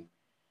thinking,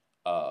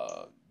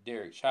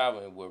 Derek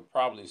Chauvin would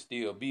probably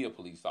still be a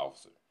police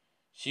officer.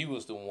 She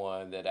was the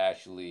one that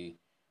actually,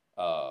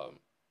 had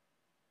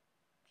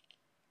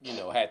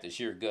the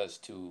sheer guts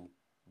to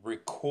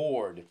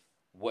record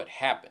what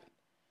happened.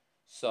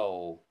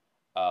 So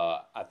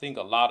I think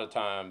a lot of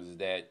times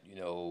that,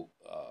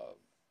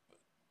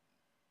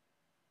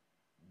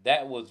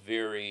 that was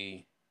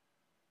very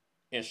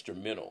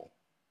instrumental.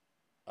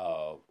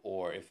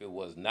 Or if it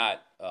was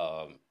not,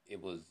 it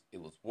was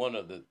one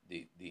of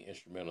the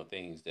instrumental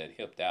things that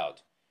helped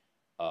out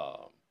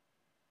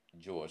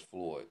George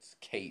Floyd's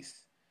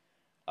case.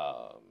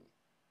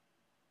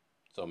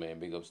 So man,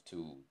 big ups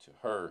to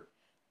her.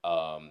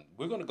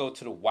 We're gonna go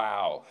to the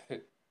wow.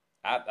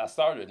 I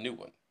started a new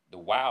one. The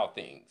wow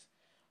things.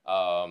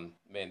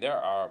 Man,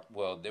 there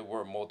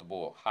were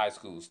multiple high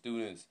school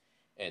students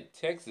in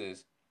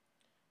Texas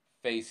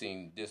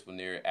facing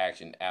disciplinary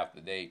action after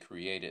they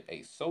created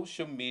a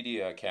social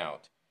media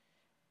account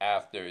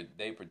after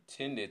they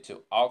pretended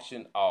to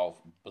auction off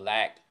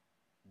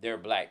their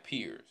black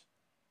peers.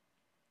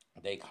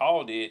 They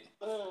called it.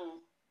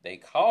 They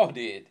called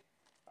it.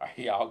 Are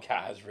y'all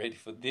guys ready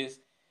for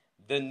this?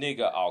 The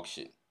nigga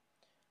auction.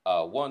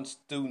 One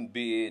student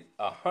bid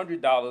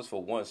 $100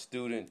 for one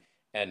student,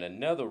 and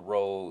another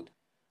road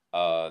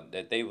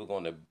that they were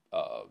going to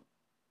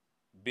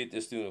bid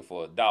the student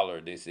for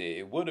 $1. They said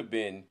it would have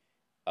been.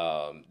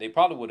 They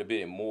probably would have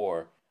bid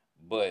more,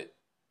 but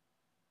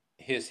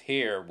his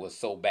hair was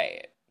so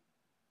bad.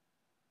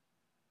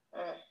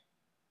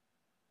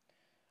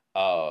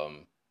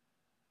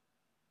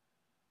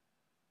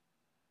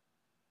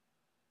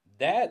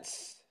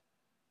 That's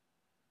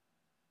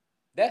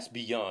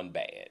beyond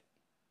bad.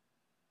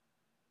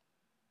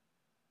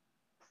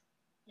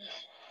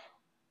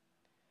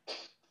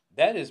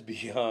 That is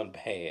beyond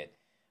bad.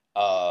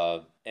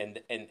 And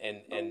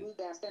we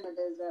got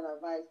senators that are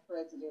vice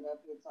president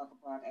up here talking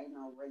about ain't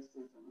no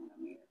racism in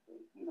America.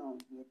 You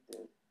don't get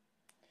the.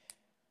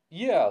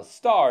 Yeah,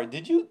 Star,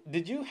 did you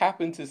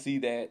happen to see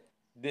that?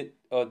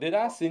 Did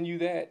I send you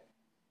that?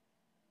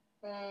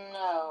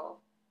 No.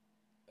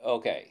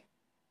 Okay.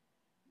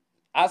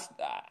 I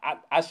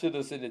should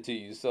have sent it to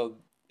you. So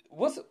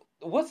what's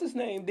his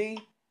name, D?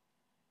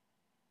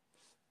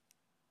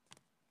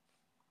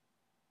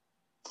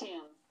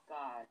 Tim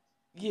Scott.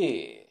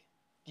 Yeah.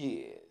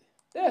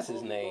 That's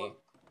his name.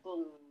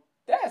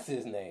 That's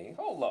his name.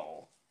 Hold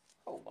on,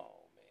 man.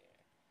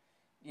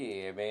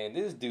 Yeah, man,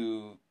 this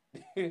dude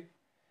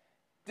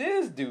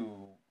this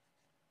dude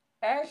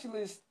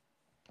actually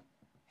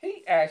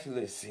he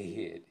actually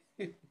said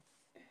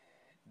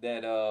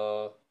that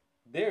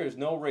there is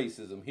no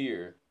racism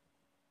here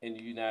in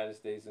the United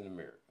States of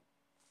America.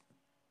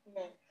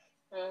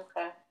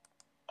 Okay.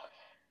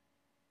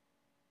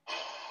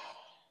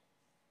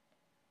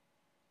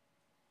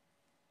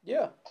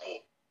 Yeah.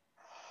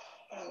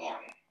 Yeah.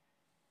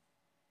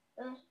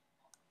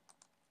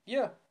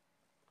 Yeah.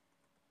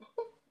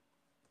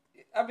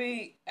 I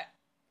mean,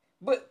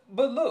 but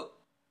look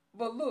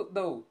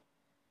though,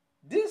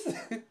 this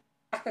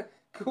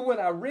when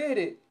I read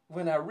it,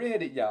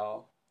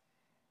 y'all,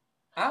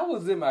 I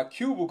was in my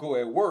cubicle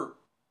at work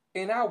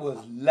and I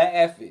was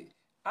laughing.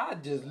 I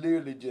just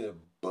literally just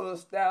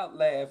bust out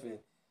laughing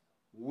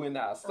when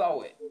I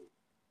saw it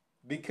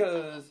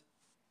because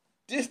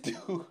this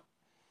dude.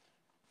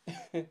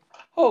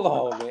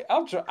 Hold on, man.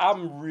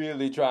 I'm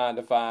really trying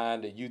to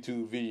find a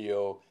YouTube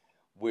video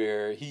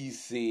where he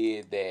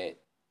said that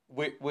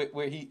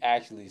where he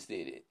actually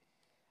said it.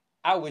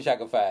 I wish I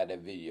could find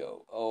that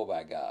video. Oh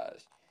my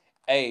gosh.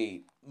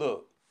 Hey,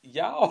 look,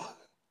 y'all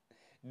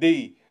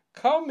D,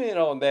 comment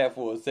on that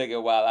for a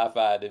second while I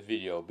find the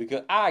video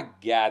because I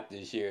got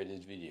to share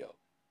this video.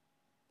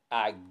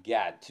 I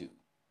got to.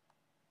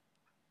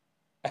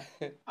 I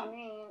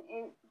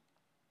mean,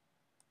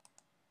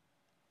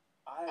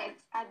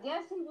 I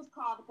guess he was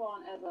called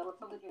upon as a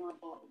Republican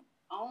reporter.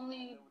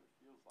 Only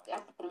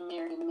African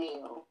American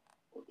male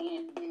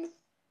in this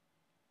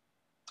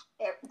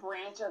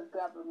branch of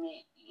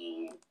government,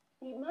 and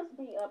he must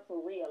be up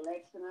for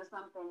re-election or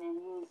something, and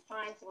he's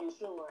trying to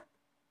ensure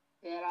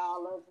that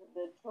all of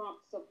the Trump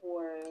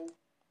supporters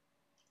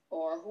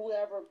or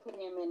whoever put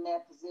him in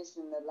that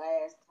position the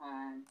last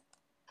time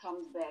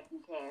comes back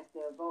and casts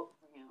their vote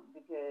for him,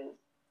 because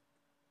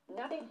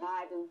nothing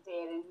Biden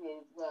said in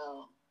his,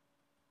 well,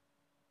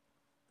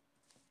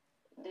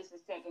 this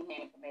is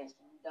secondhand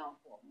information, don't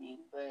quote me,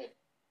 but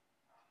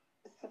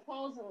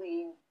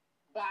supposedly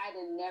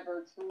Biden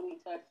never truly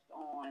touched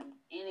on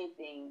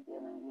anything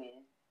dealing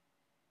with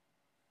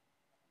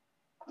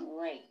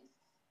race.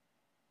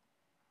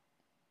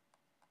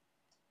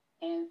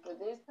 And for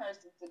this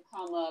person to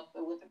come up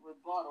with a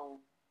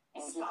rebuttal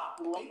and just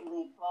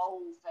blatantly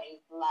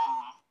bold-faced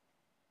lie,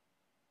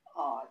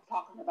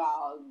 talking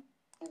about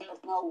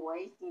there's no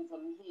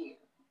racism here.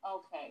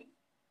 Okay.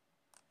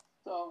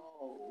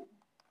 So,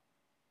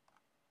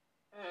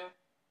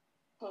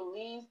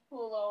 police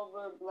pull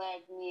over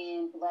black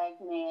man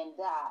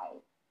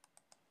died.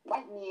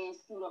 White men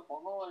shoot up a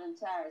whole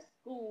entire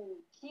school,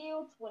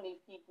 kill 20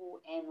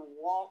 people, and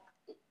walk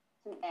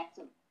back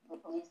to the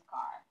police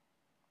car.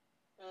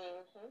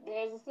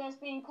 There's a such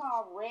thing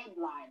called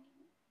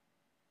redlining.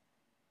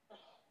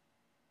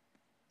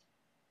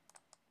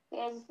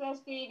 There's a such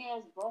thing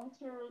as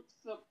voter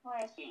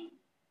suppression.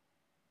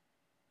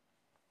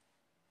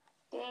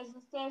 There's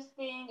a such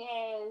thing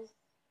as,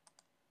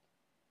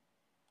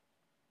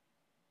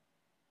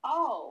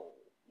 oh,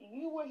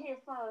 you were here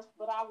first,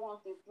 but I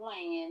want this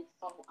land,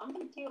 so I'm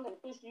going to kill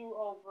and push you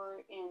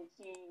over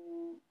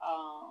into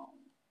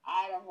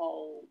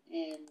Idaho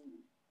and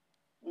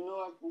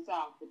North and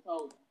South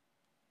Dakota.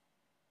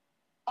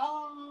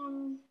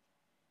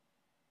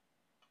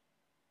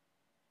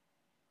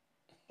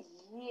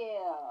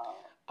 Yeah.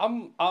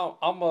 I'm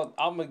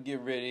gonna get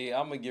ready.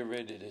 I'm gonna get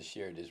ready to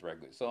share this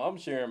record. So I'm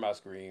sharing my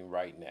screen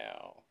right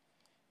now.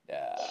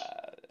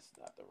 That's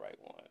not the right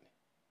one.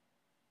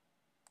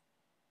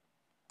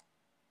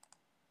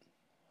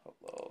 Hold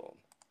on.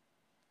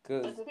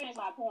 But to finish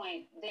my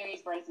point, there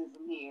is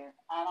racism here.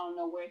 I don't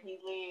know where he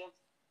lives.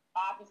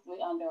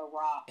 Obviously under a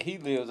rock. He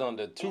lives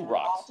under two in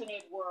rocks. An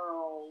alternate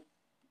world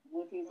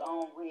with his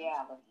own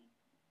reality.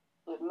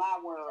 But my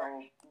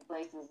world,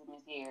 racism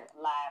is here,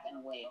 live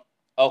and well.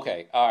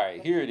 Okay, all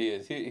right. Here it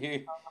is.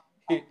 Here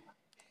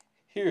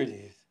it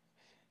is.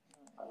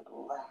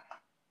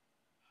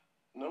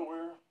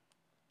 Nowhere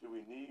do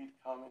we need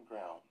common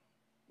ground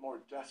more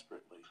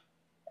desperately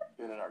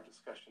than in our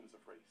discussions of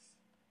race.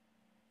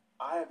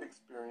 I have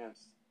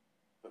experienced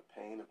the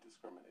pain of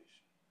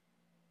discrimination.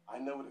 I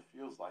know what it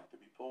feels like to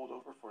be pulled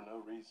over for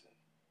no reason,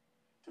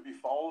 to be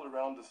followed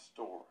around the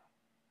store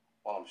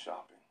while I'm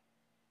shopping.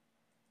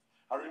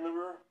 I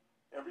remember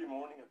every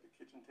morning at the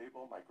kitchen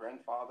table, my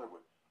grandfather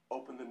would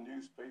open the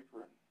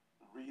newspaper and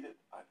read it,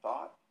 I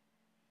thought.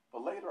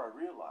 But later I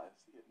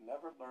realized he had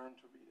never learned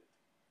to read it.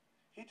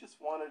 He just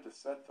wanted to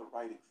set the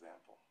right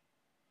example.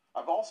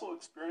 I've also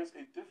experienced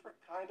a different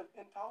kind of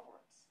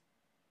intolerance.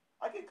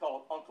 I get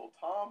called Uncle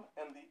Tom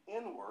and the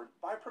N-word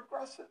by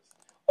progressives.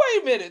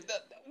 Wait a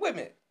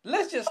minute.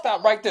 Let's just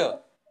stop right there.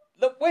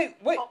 Look, wait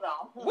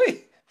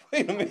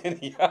a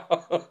minute,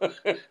 y'all.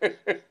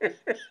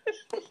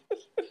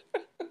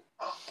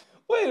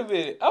 Wait a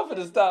minute. I'm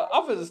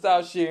finna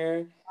stop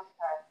sharing.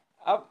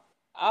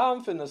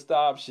 I'm finna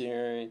stop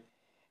sharing,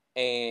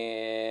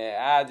 and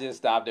I just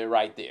stopped it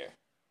right there.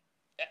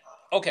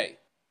 Okay.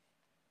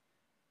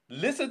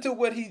 Listen to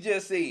what he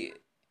just said.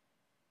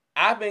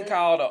 I've been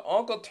called an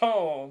Uncle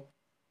Tom.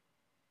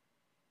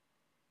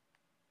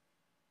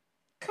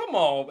 Come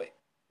on,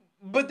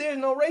 but there's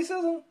no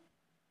racism.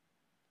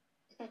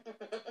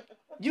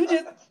 You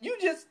just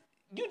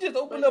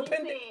opened up. But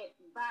you said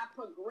by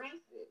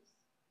progressives.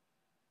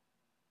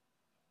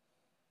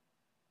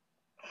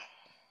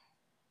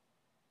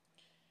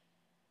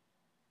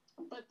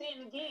 But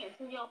then again,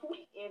 to your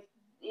point, if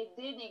it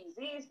didn't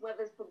exist,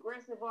 whether it's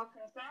progressive or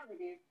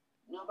conservative,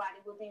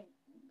 nobody would be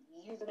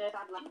using that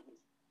type of language.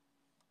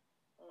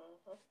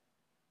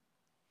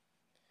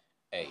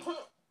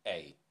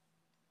 Hey,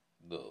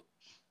 look.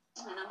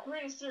 And I'm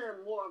pretty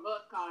sure more of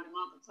us called him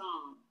Uncle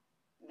Tom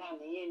than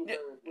the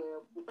N-word.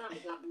 Well, we probably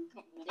got them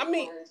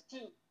N-words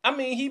too. I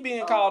mean, he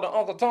being called an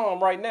Uncle Tom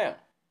right now.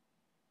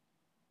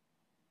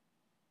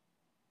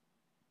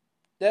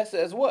 That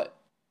says what?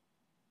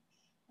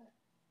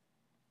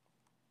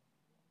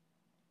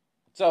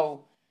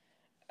 So,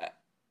 it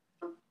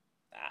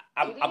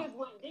is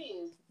what it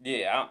is.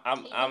 Yeah,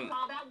 I'm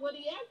called out what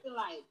he acted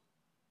like.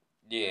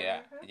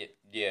 Yeah,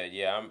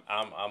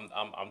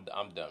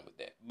 I'm done with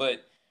that.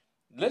 But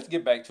let's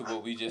get back to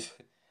what we just.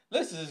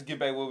 Let's just get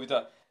back to what we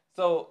talked.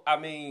 So I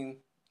mean,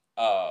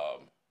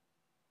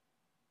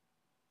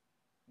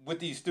 with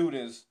these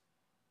students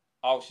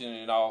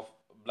auctioning off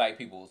black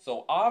people,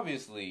 so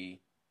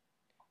obviously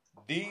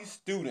these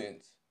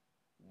students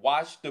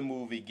watched the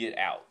movie Get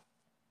Out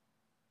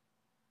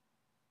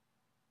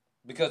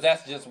because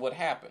that's just what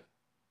happened.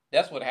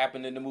 That's what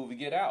happened in the movie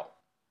Get Out.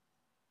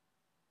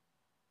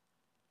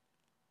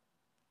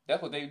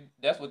 That's what they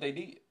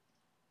did.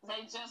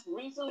 They just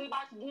recently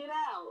watched Get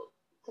Out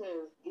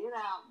because Get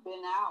Out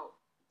been out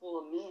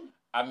for a minute.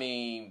 I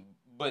mean,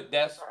 but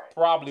that's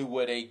probably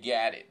where they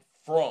got it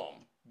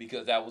from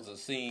because that was a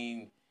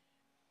scene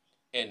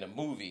in the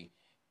movie,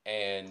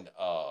 and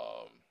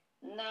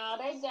no,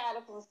 they got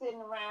it from sitting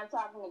around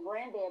talking to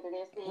Granddad and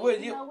they said,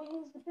 well, we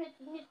used to pick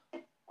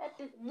at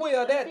the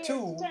that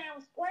too.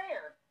 Town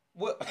Square.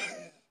 Well,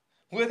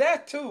 well,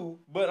 that too.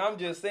 But I'm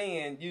just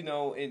saying,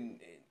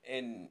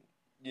 and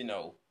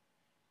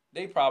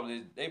they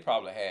probably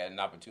had an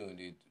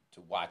opportunity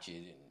to watch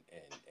it,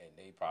 and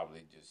they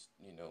probably just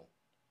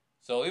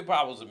so it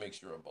probably was a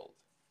mixture of both.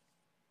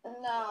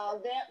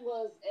 No, that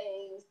was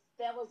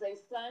a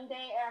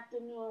Sunday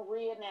afternoon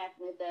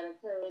reenactment that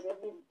occurs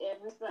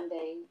every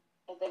Sunday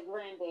at their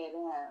granddad's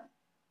house.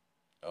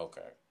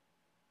 Okay.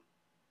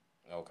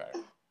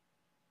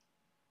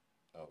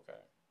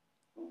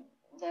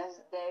 That's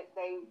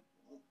they.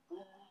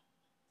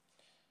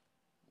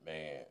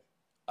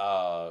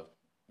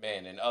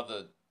 Man, in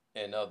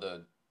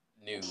other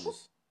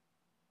news,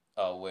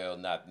 well,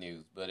 not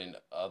news, but in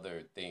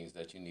other things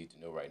that you need to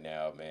know right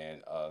now,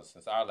 man.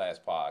 Since our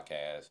last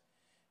podcast,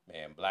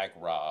 man, Black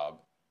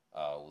Rob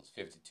was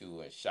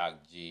 52 and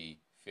Shock G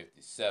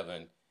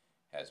 57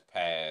 has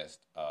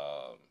passed.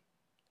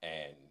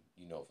 And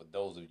for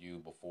those of you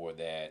before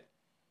that,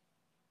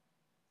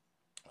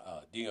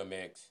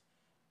 DMX,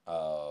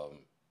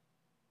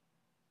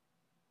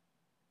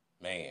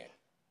 man,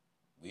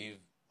 we've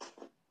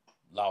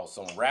lost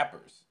some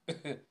rappers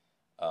in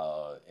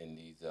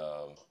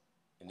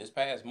this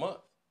past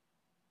month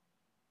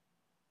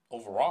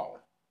overall.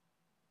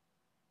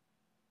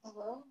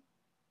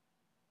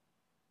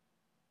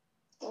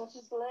 Which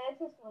has led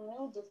to some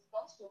new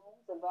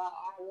discussions about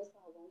artists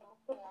having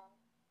lockdown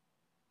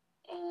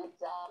and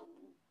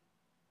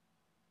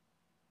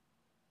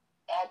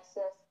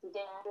access to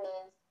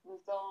damages and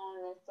so on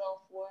and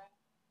so forth.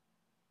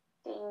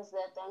 Things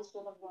that they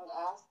should have been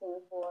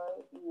asking for,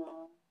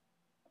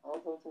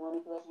 over 20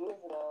 plus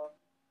years ago.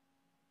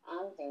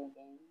 I'm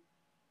thinking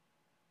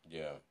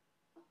Yeah.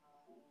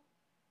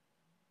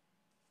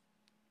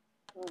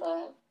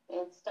 But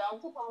it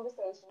started a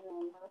conversation,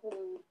 and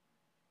hopefully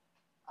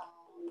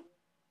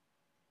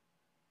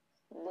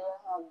there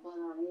have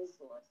been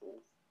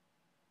resources.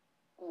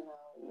 You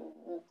know,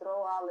 you throw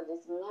all of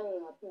this money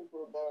at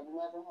people that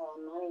never had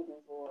money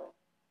before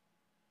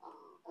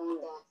on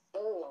that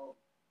scale,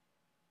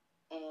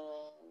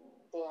 and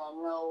there are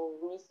no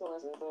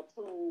resources or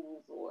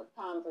tools or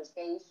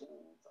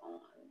conversations on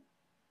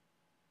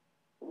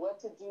what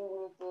to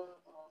do with it,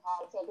 how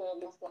to take care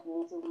of yourself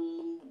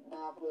mentally,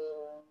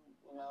 navigating,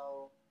 you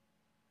know,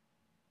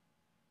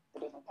 the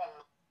different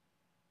paths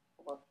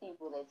or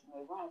people that you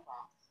may run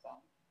across. So.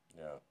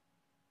 Yeah.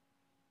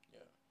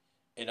 Yeah.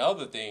 And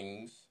other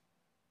things,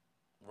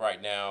 right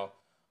now,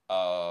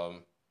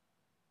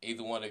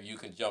 either one of you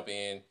can jump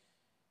in.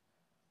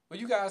 What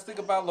you guys think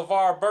about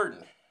LeVar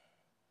Burton?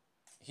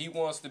 He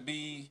wants to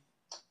be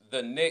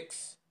the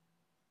next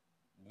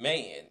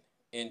man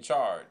in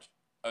charge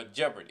of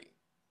Jeopardy.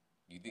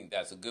 You think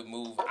that's a good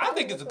move? I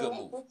think it's a good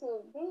move.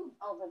 To be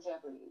over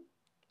Jeopardy.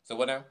 So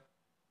what now?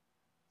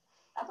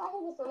 I thought he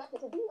was selected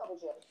to be over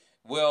Jeopardy.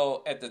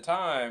 Well, at the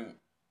time,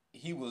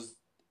 he was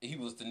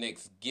the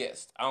next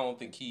guest. I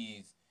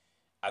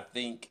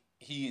think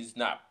he is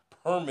not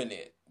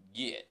permanent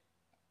yet.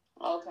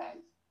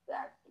 Okay,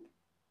 exactly.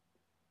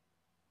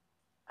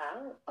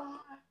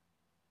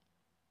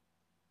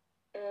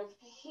 If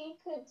he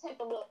could take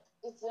a look,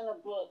 it's in a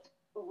book,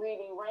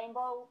 Reading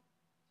Rainbow,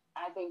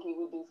 I think he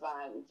would do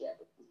fine with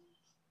Jeopardy.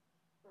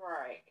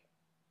 Right.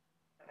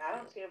 I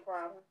don't see a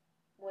problem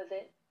with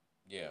it.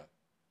 Yeah.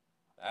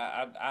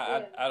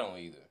 I don't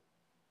either.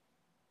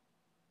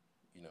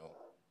 You know,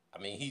 I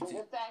mean,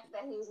 the fact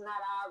that he's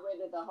not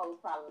already the host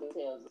probably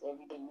tells us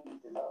everything we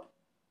need to know.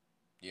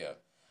 Yeah,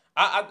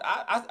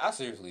 I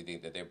seriously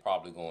think that they're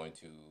probably going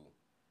to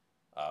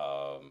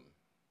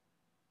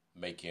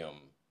make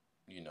him,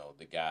 you know,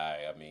 the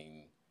guy. I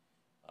mean,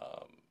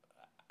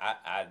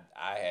 I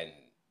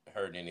hadn't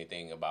heard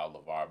anything about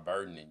LeVar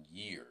Burton in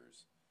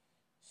years,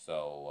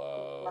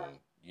 so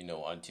you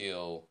know,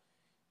 until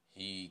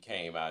he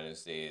came out and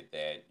said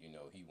that, you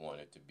know, he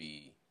wanted to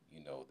be,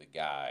 you know, the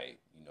guy,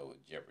 you know,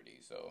 with Jeopardy.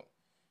 So,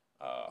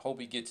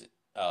 hope he gets it.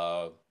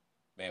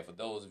 Man, for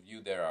those of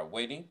you that are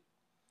waiting,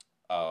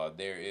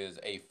 there is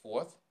a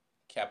fourth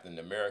Captain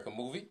America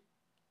movie.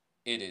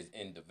 It is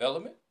in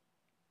development.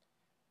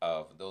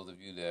 For those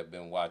of you that have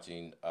been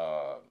watching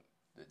the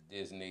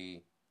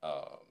Disney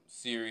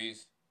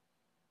series,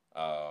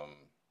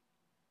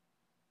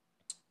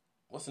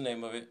 what's the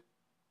name of it?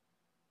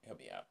 Help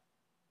me out.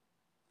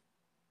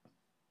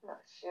 Oh,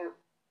 shoot.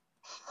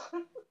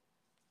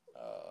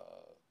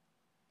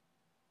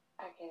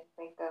 I can't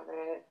think of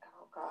it.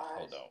 Oh, gosh.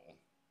 Hold on.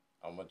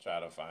 I'm going to try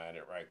to find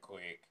it right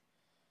quick.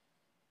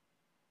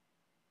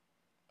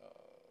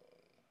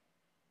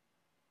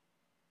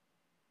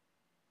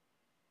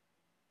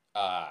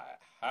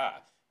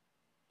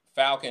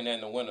 Falcon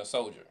and the Winter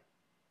Soldier.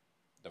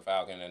 The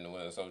Falcon and the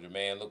Winter Soldier.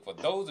 Man, look, for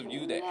those of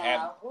you that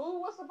have...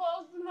 Who was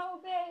supposed to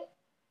know that?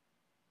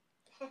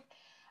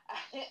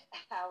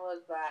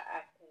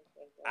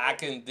 I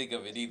couldn't think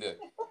of it either.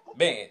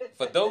 Man,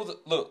 for those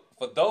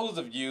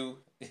of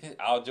you,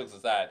 all jokes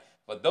aside,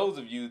 for those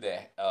of you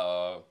that,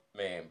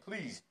 man,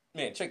 please,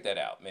 man, check that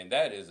out. Man,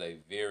 that is a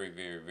very,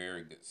 very,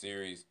 very good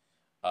series.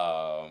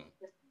 Sorry,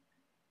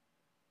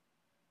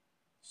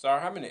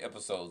 how many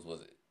episodes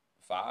was it?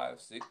 5,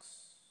 6 episodes?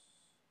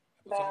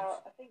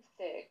 About, I think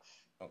 6.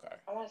 Okay.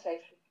 I want to say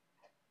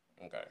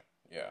 6. Okay,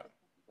 yeah.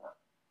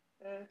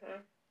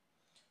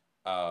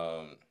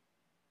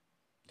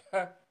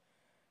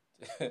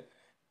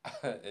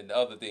 And the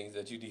other things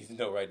that you need to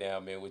know right now,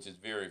 man, which is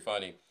very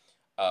funny.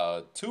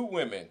 2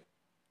 women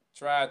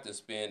tried to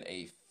spend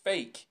a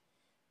fake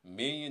 $1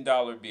 million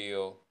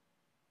bill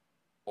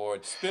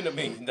or spend $1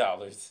 million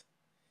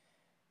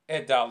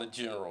at Dollar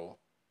General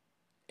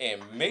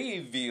in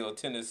Mayville,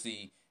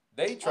 Tennessee.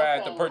 They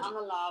tried to purchase. I'm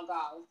a log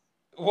off.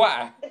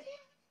 Why?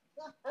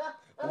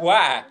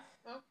 Why?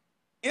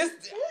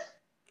 It's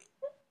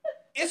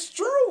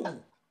true.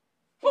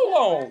 Hold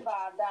on. First of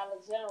all, Dollar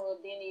General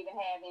didn't even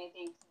have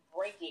anything to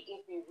break it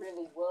if it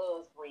really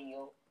was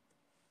real.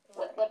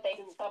 What they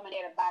do, come in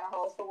there to buy the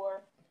whole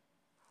store.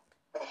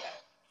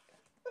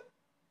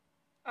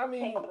 I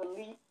mean,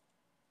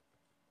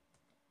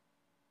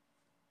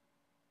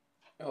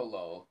 hold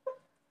on.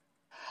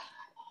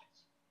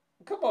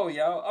 Come on,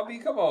 y'all. I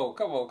mean, come on. I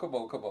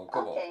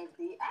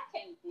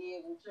can't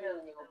deal with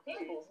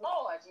people.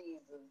 Lord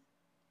Jesus.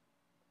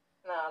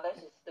 No,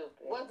 that's just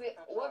stupid. Was it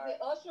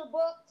Usher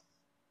books?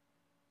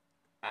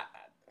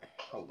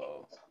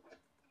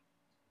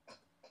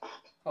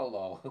 Hold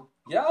on.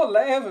 Y'all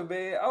laughing,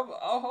 man.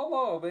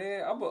 Hold on,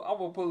 man. I'm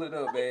gonna pull it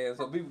up, man,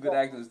 so people can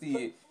actually see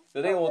it,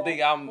 so they won't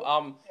think I'm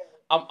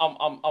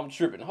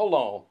tripping. Hold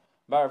on.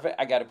 Matter of fact,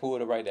 I gotta pull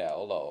it up right now.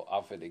 Hold on.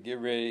 I'm finna get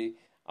ready.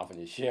 I'm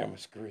finna share my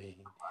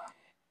screen,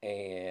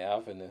 and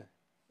I'm finna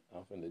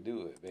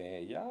do it,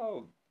 man.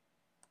 Y'all.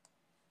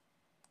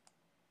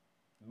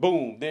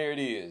 Boom. There it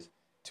is.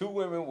 Two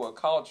women were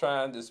caught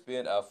trying to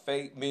spend a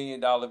fake $1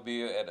 million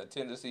bill at a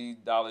Tennessee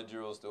Dollar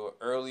General store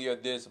earlier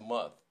this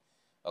month.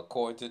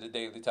 According to the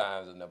Daily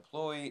Times, an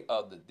employee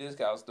of the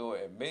discount store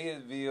in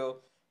Maysville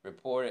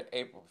reported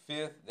April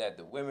 5th that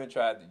the women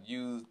tried to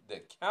use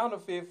the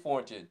counterfeit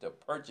fortune to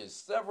purchase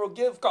several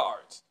gift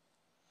cards.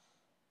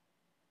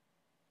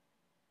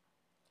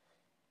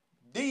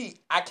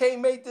 D, I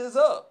can't make this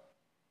up.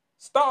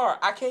 Star,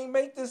 I can't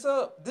make this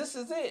up. This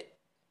is it.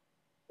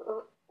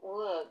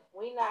 Look,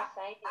 we not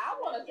saying. I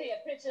want to see a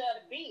picture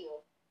of the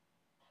bill.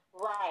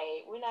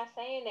 Right, we're not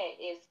saying that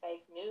it's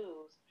fake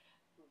news,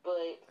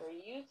 but for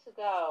you to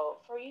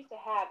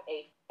have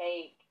a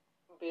fake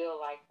bill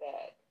like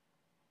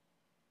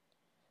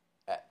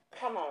that,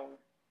 come on.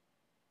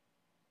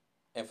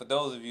 And for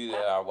those of you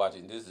that are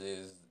watching, this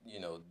is,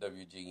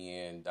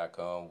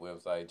 WGN.com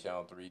website,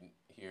 Channel 3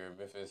 here in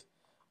Memphis.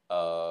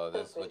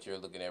 That's what you're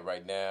looking at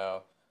right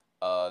now.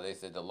 They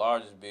said the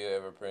largest bill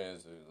ever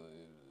printed.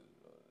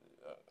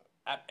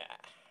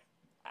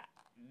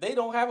 They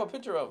don't have a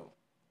picture of them.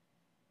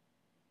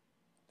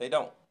 They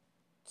don't.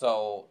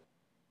 So,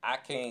 I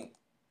can't.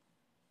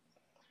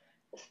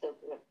 It's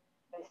stupid.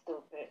 They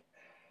stupid.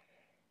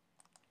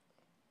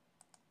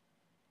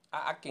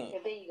 I can't.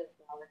 And then you go to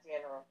Dollar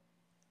General.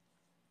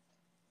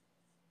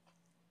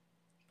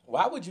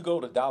 Why would you go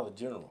to Dollar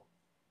General?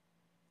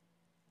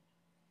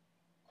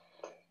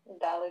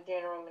 Dollar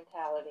General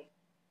mentality.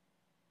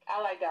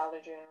 I like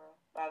Dollar General,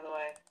 by the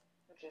way.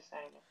 I'm just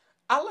saying it.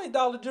 I like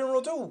Dollar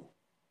General too.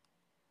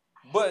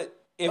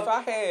 But if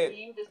I had...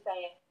 You just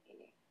saying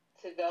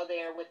to go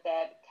there with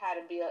that kind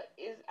of bill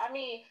is,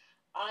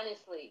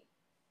 honestly,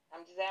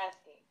 I'm just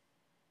asking.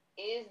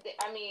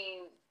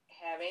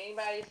 Have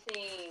anybody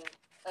seen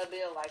a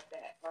bill like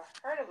that or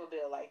heard of a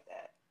bill like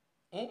that?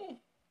 Mm-mm.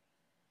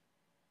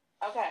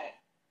 Okay.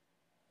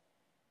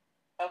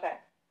 All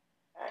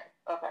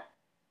right.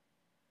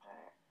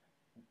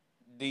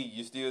 D,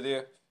 you still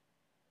there?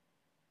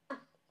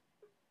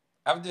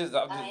 I am. It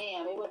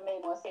would have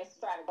made more sense to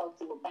try to go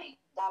to a bank.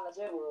 Dollar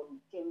General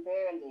can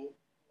barely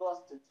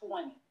bust to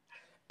 20.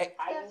 Hey.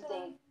 I used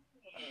to.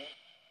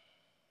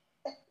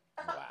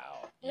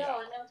 Wow. Yeah.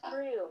 No, that's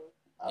real.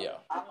 Yeah.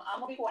 I'm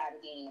gonna be quiet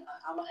again.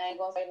 I ain't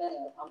gonna say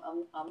nothing else. I'm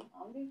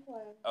gonna be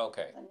quiet.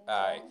 Okay. All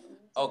right.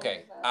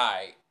 Okay. All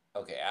right.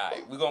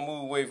 We're gonna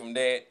move away from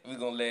that. We're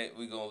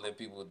gonna let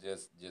people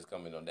just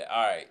comment on that.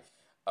 All right.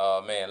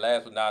 Man,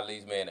 last but not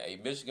least, man, a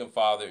Michigan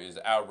father is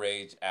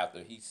outraged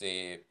after he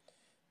said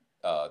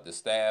the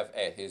staff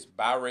at his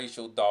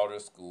biracial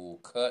daughter's school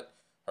cut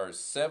her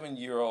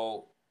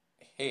 7-year-old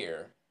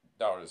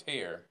daughter's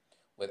hair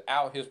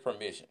without his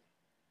permission.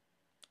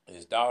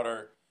 His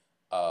daughter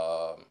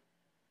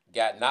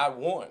got not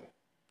one,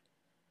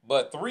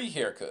 but 3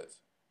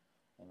 haircuts.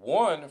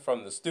 One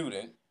from the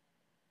student,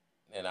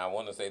 and I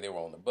want to say they were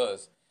on the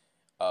bus.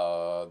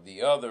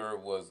 The other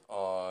was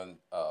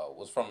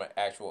from an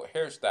actual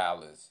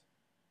hairstylist,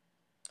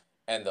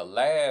 and the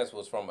last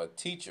was from a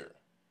teacher.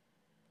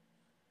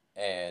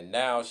 And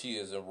now she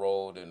is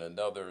enrolled in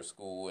another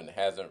school and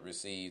hasn't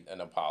received an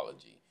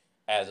apology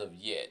as of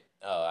yet.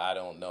 I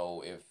don't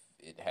know if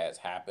it has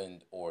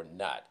happened or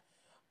not.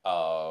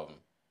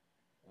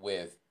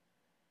 With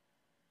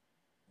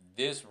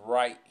this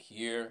right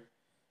here,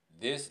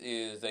 this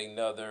is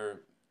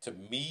another, to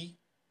me,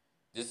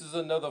 this is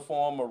another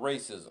form of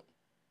racism.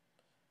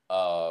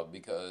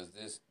 Because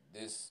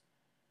this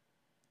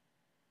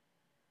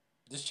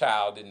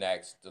child didn't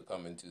ask to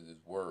come into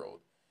this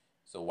world.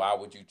 So why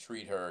would you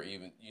treat her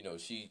even,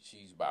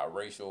 she's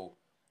biracial.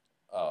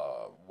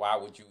 Why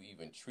would you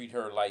even treat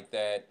her like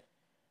that?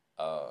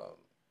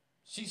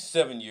 She's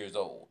 7 years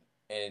old.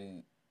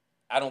 And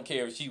I don't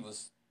care if she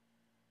was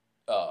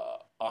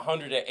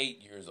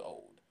 108 years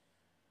old.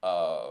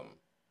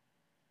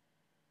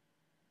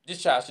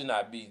 This child should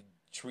not be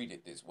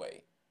treated this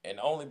way. And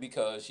only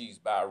because she's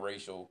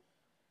biracial,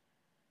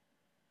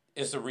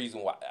 it's the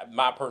reason why,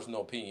 my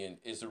personal opinion,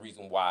 is the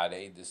reason why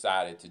they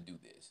decided to do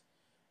this.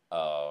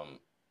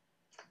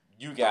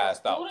 You guys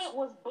thought. The student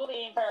was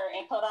bullying her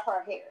and cut off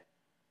her hair.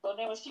 So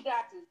then when she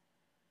got to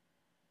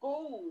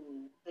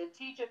school, the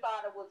teacher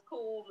thought it was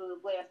cool to,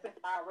 since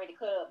I already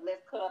cut up,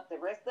 let's cut up the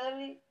rest of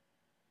it.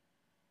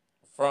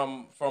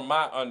 From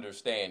my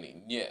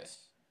understanding,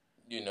 yes.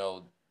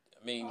 Leave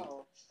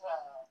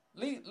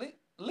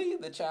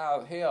the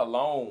child's hair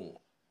alone.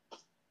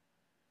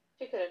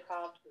 She could have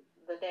called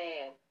the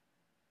dad.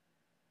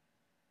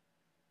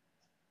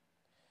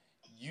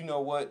 You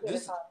know what?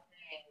 This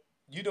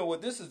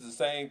is the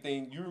same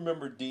thing. You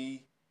remember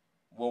D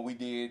when we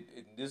did,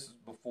 and this is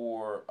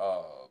before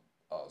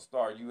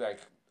Star, you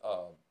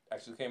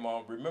actually came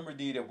on. Remember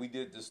D that we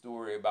did the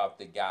story about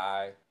the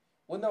guy?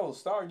 Well, no,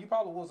 Star, you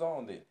probably was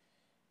on then.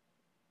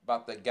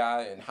 About the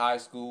guy in high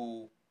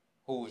school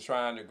who was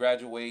trying to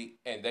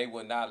graduate, and they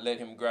would not let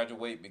him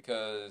graduate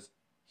because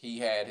he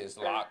had his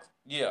locks.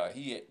 Yeah.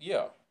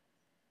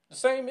 The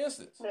same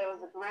instance. There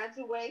was a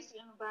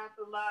graduation about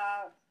the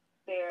locks.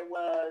 There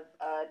was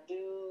a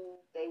dude,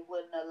 they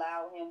wouldn't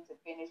allow him to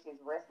finish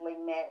his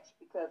wrestling match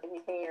because of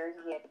his hair.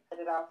 He had to cut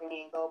it off and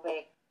then go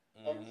back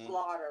and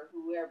slaughter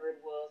whoever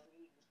it was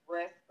he was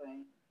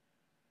wrestling.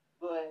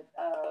 But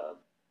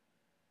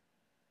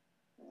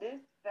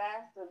this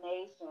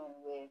fascination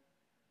with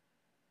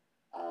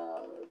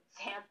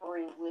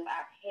tampering with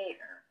our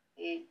hair,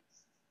 it's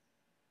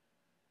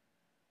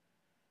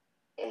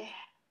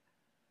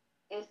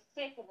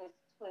sick and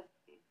it's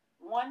twisted.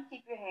 One,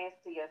 keep your hands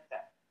to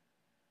yourself.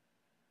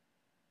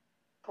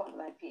 Point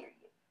blank period.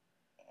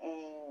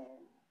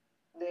 And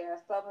there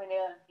are so many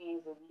other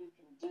things that you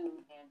can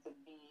do than to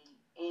be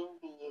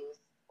envious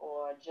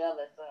or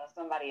jealous of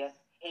somebody else's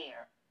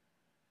hair.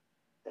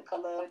 The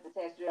color, the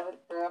texture of it,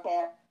 the curl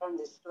pattern,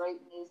 the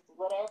straightness,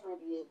 whatever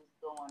it is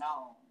going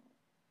on.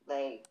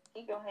 Like,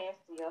 keep your hands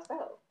to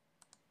yourself.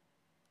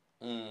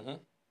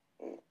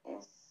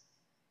 It's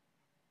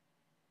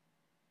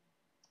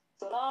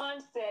Salon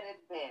said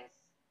it best.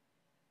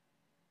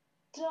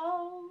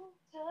 Don't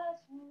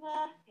touch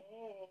my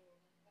hair.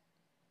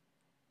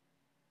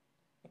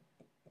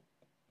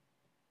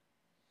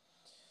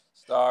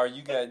 Star,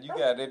 you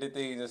got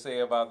anything to say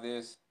about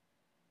this?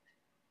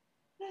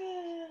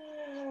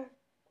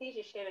 He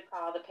just should have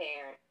called the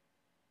parent.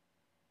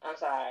 I'm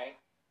sorry.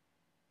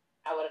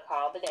 I would have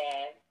called the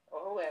dad or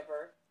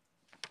whoever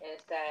and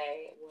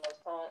say,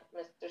 well,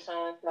 Mr.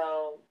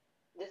 So-and-so,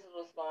 this is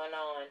what's going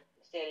on.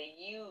 Instead of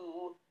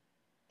you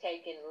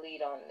taking the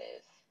lead on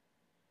this.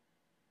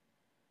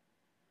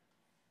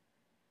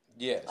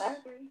 Yes. I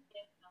agree.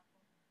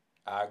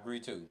 I agree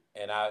too.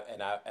 And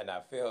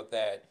I felt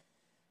that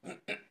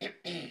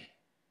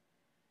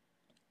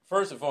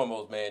first and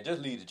foremost, man,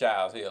 just leave the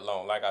child's hair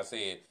alone. Like I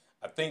said,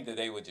 I think that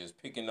they were just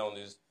picking on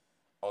this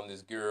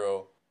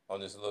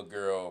little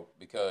girl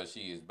because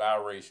she is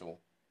biracial.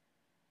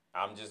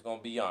 I'm just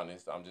gonna be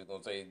honest. I'm just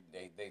gonna say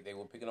they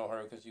were picking on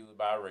her because she was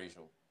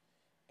biracial,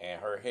 and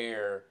her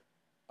hair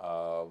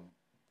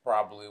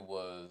probably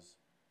was,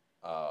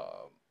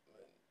 uh,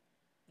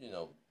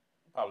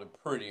 probably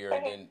prettier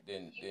than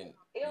it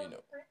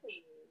was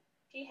pretty.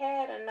 She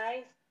had a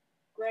nice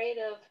grade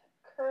of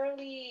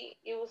curly.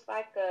 It was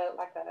like a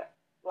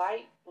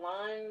light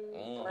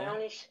blonde,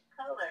 brownish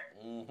color.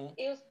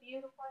 It was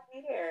beautiful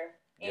hair,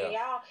 and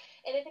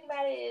and the thing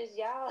about it is,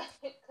 y'all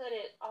cut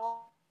it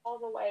all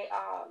the way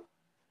off.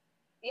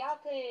 Y'all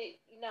could,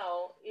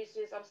 it's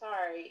just, I'm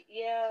sorry.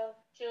 Yeah,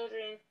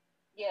 children,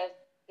 yes,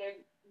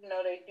 they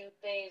do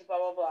things, blah,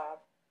 blah, blah.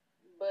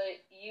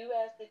 But you,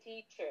 as the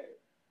teacher,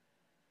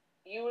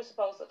 you were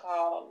supposed to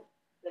call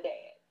the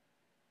dad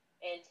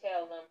and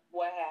tell them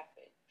what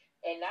happened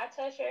and not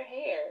touch her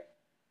hair,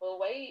 but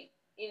wait,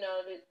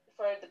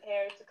 for the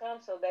parents to come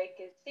so they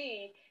could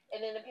see.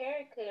 And then the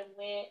parent could have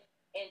went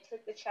and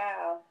took the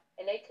child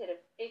and they could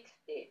have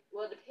fixed it.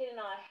 Well, depending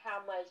on how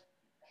much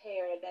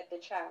hair that the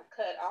child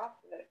cut off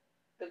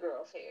the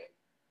girl's hair.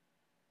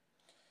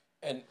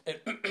 And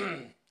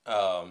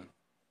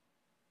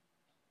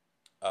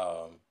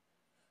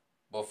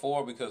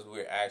before, because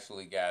we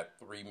actually got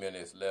 3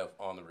 minutes left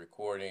on the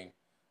recording,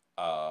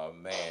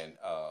 man,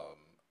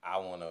 I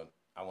wanna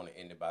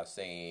end it by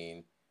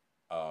saying,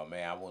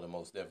 man, I want to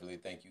most definitely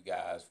thank you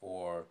guys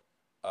for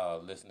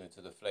listening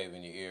to the Flavor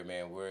in Your Ear,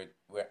 man.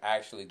 We're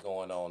actually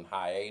going on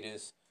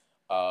hiatus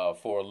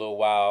for a little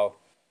while,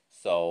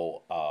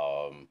 so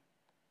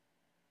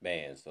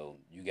man, so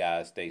you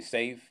guys stay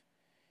safe.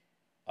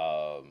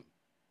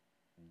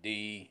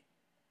 D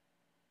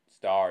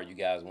Star, you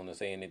guys want to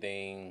say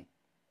anything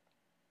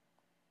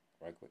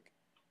right quick?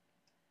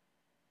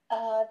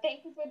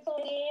 Thank you for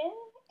tuning in,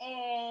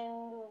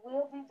 and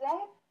we'll be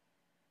back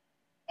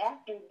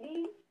after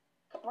the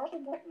commercial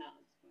break now.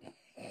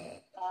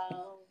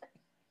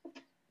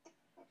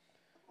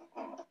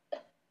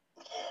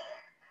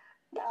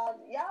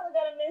 Y'all are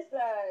gonna miss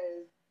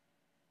us.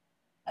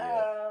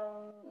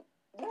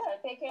 Yeah,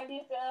 take care of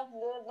yourself,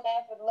 live,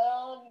 laugh, and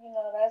love.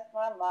 That's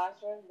my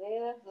mantra.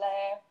 Live,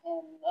 laugh,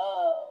 and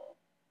love.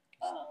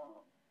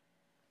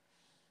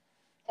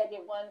 Take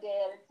it one day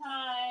at a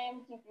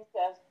time. Keep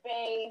yourself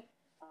safe.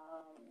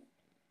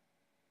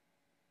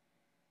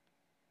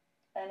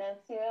 And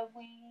until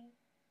we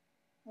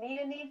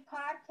meet in these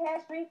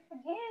podcast streets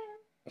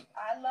again,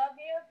 I love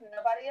you. If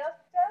nobody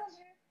else tells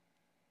you.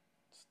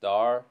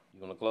 Star, you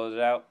want to close it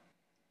out?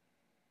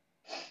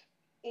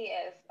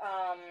 Yes.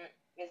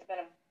 It's been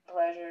a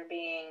pleasure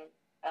being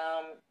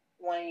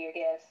one of your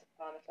guests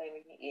on the Flavor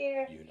in Your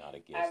Ear. You're not a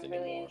guest anymore.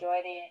 I really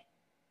enjoyed it.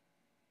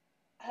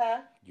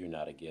 Huh? You're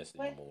not a guest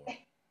anymore.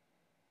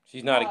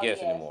 She's not a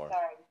guest anymore.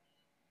 Sorry.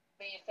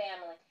 Being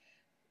family.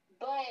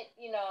 But,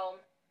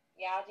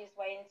 y'all just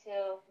wait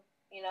until,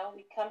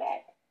 we come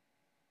back.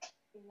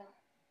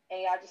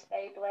 And y'all just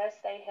stay blessed,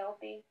 stay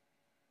healthy,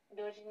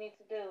 do what you need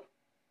to do.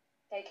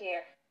 Take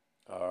care.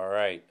 All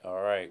right.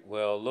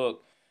 Well,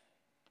 look,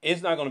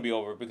 it's not going to be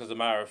over because, as a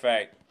matter of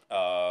fact,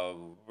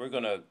 we're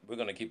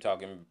gonna keep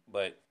talking.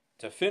 But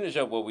to finish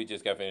up what we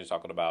just got finished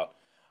talking about,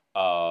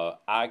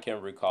 I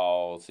can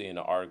recall seeing an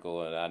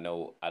article, and I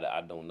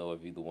don't know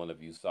if either one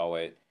of you saw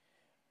it,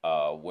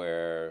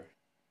 where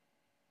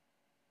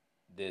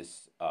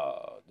this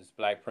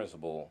black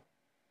principal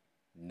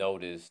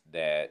noticed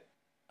that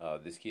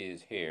this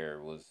kid's hair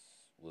was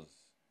was,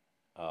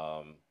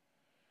 um,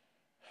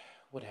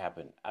 what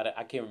happened?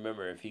 I can't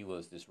remember if he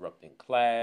was disrupting class.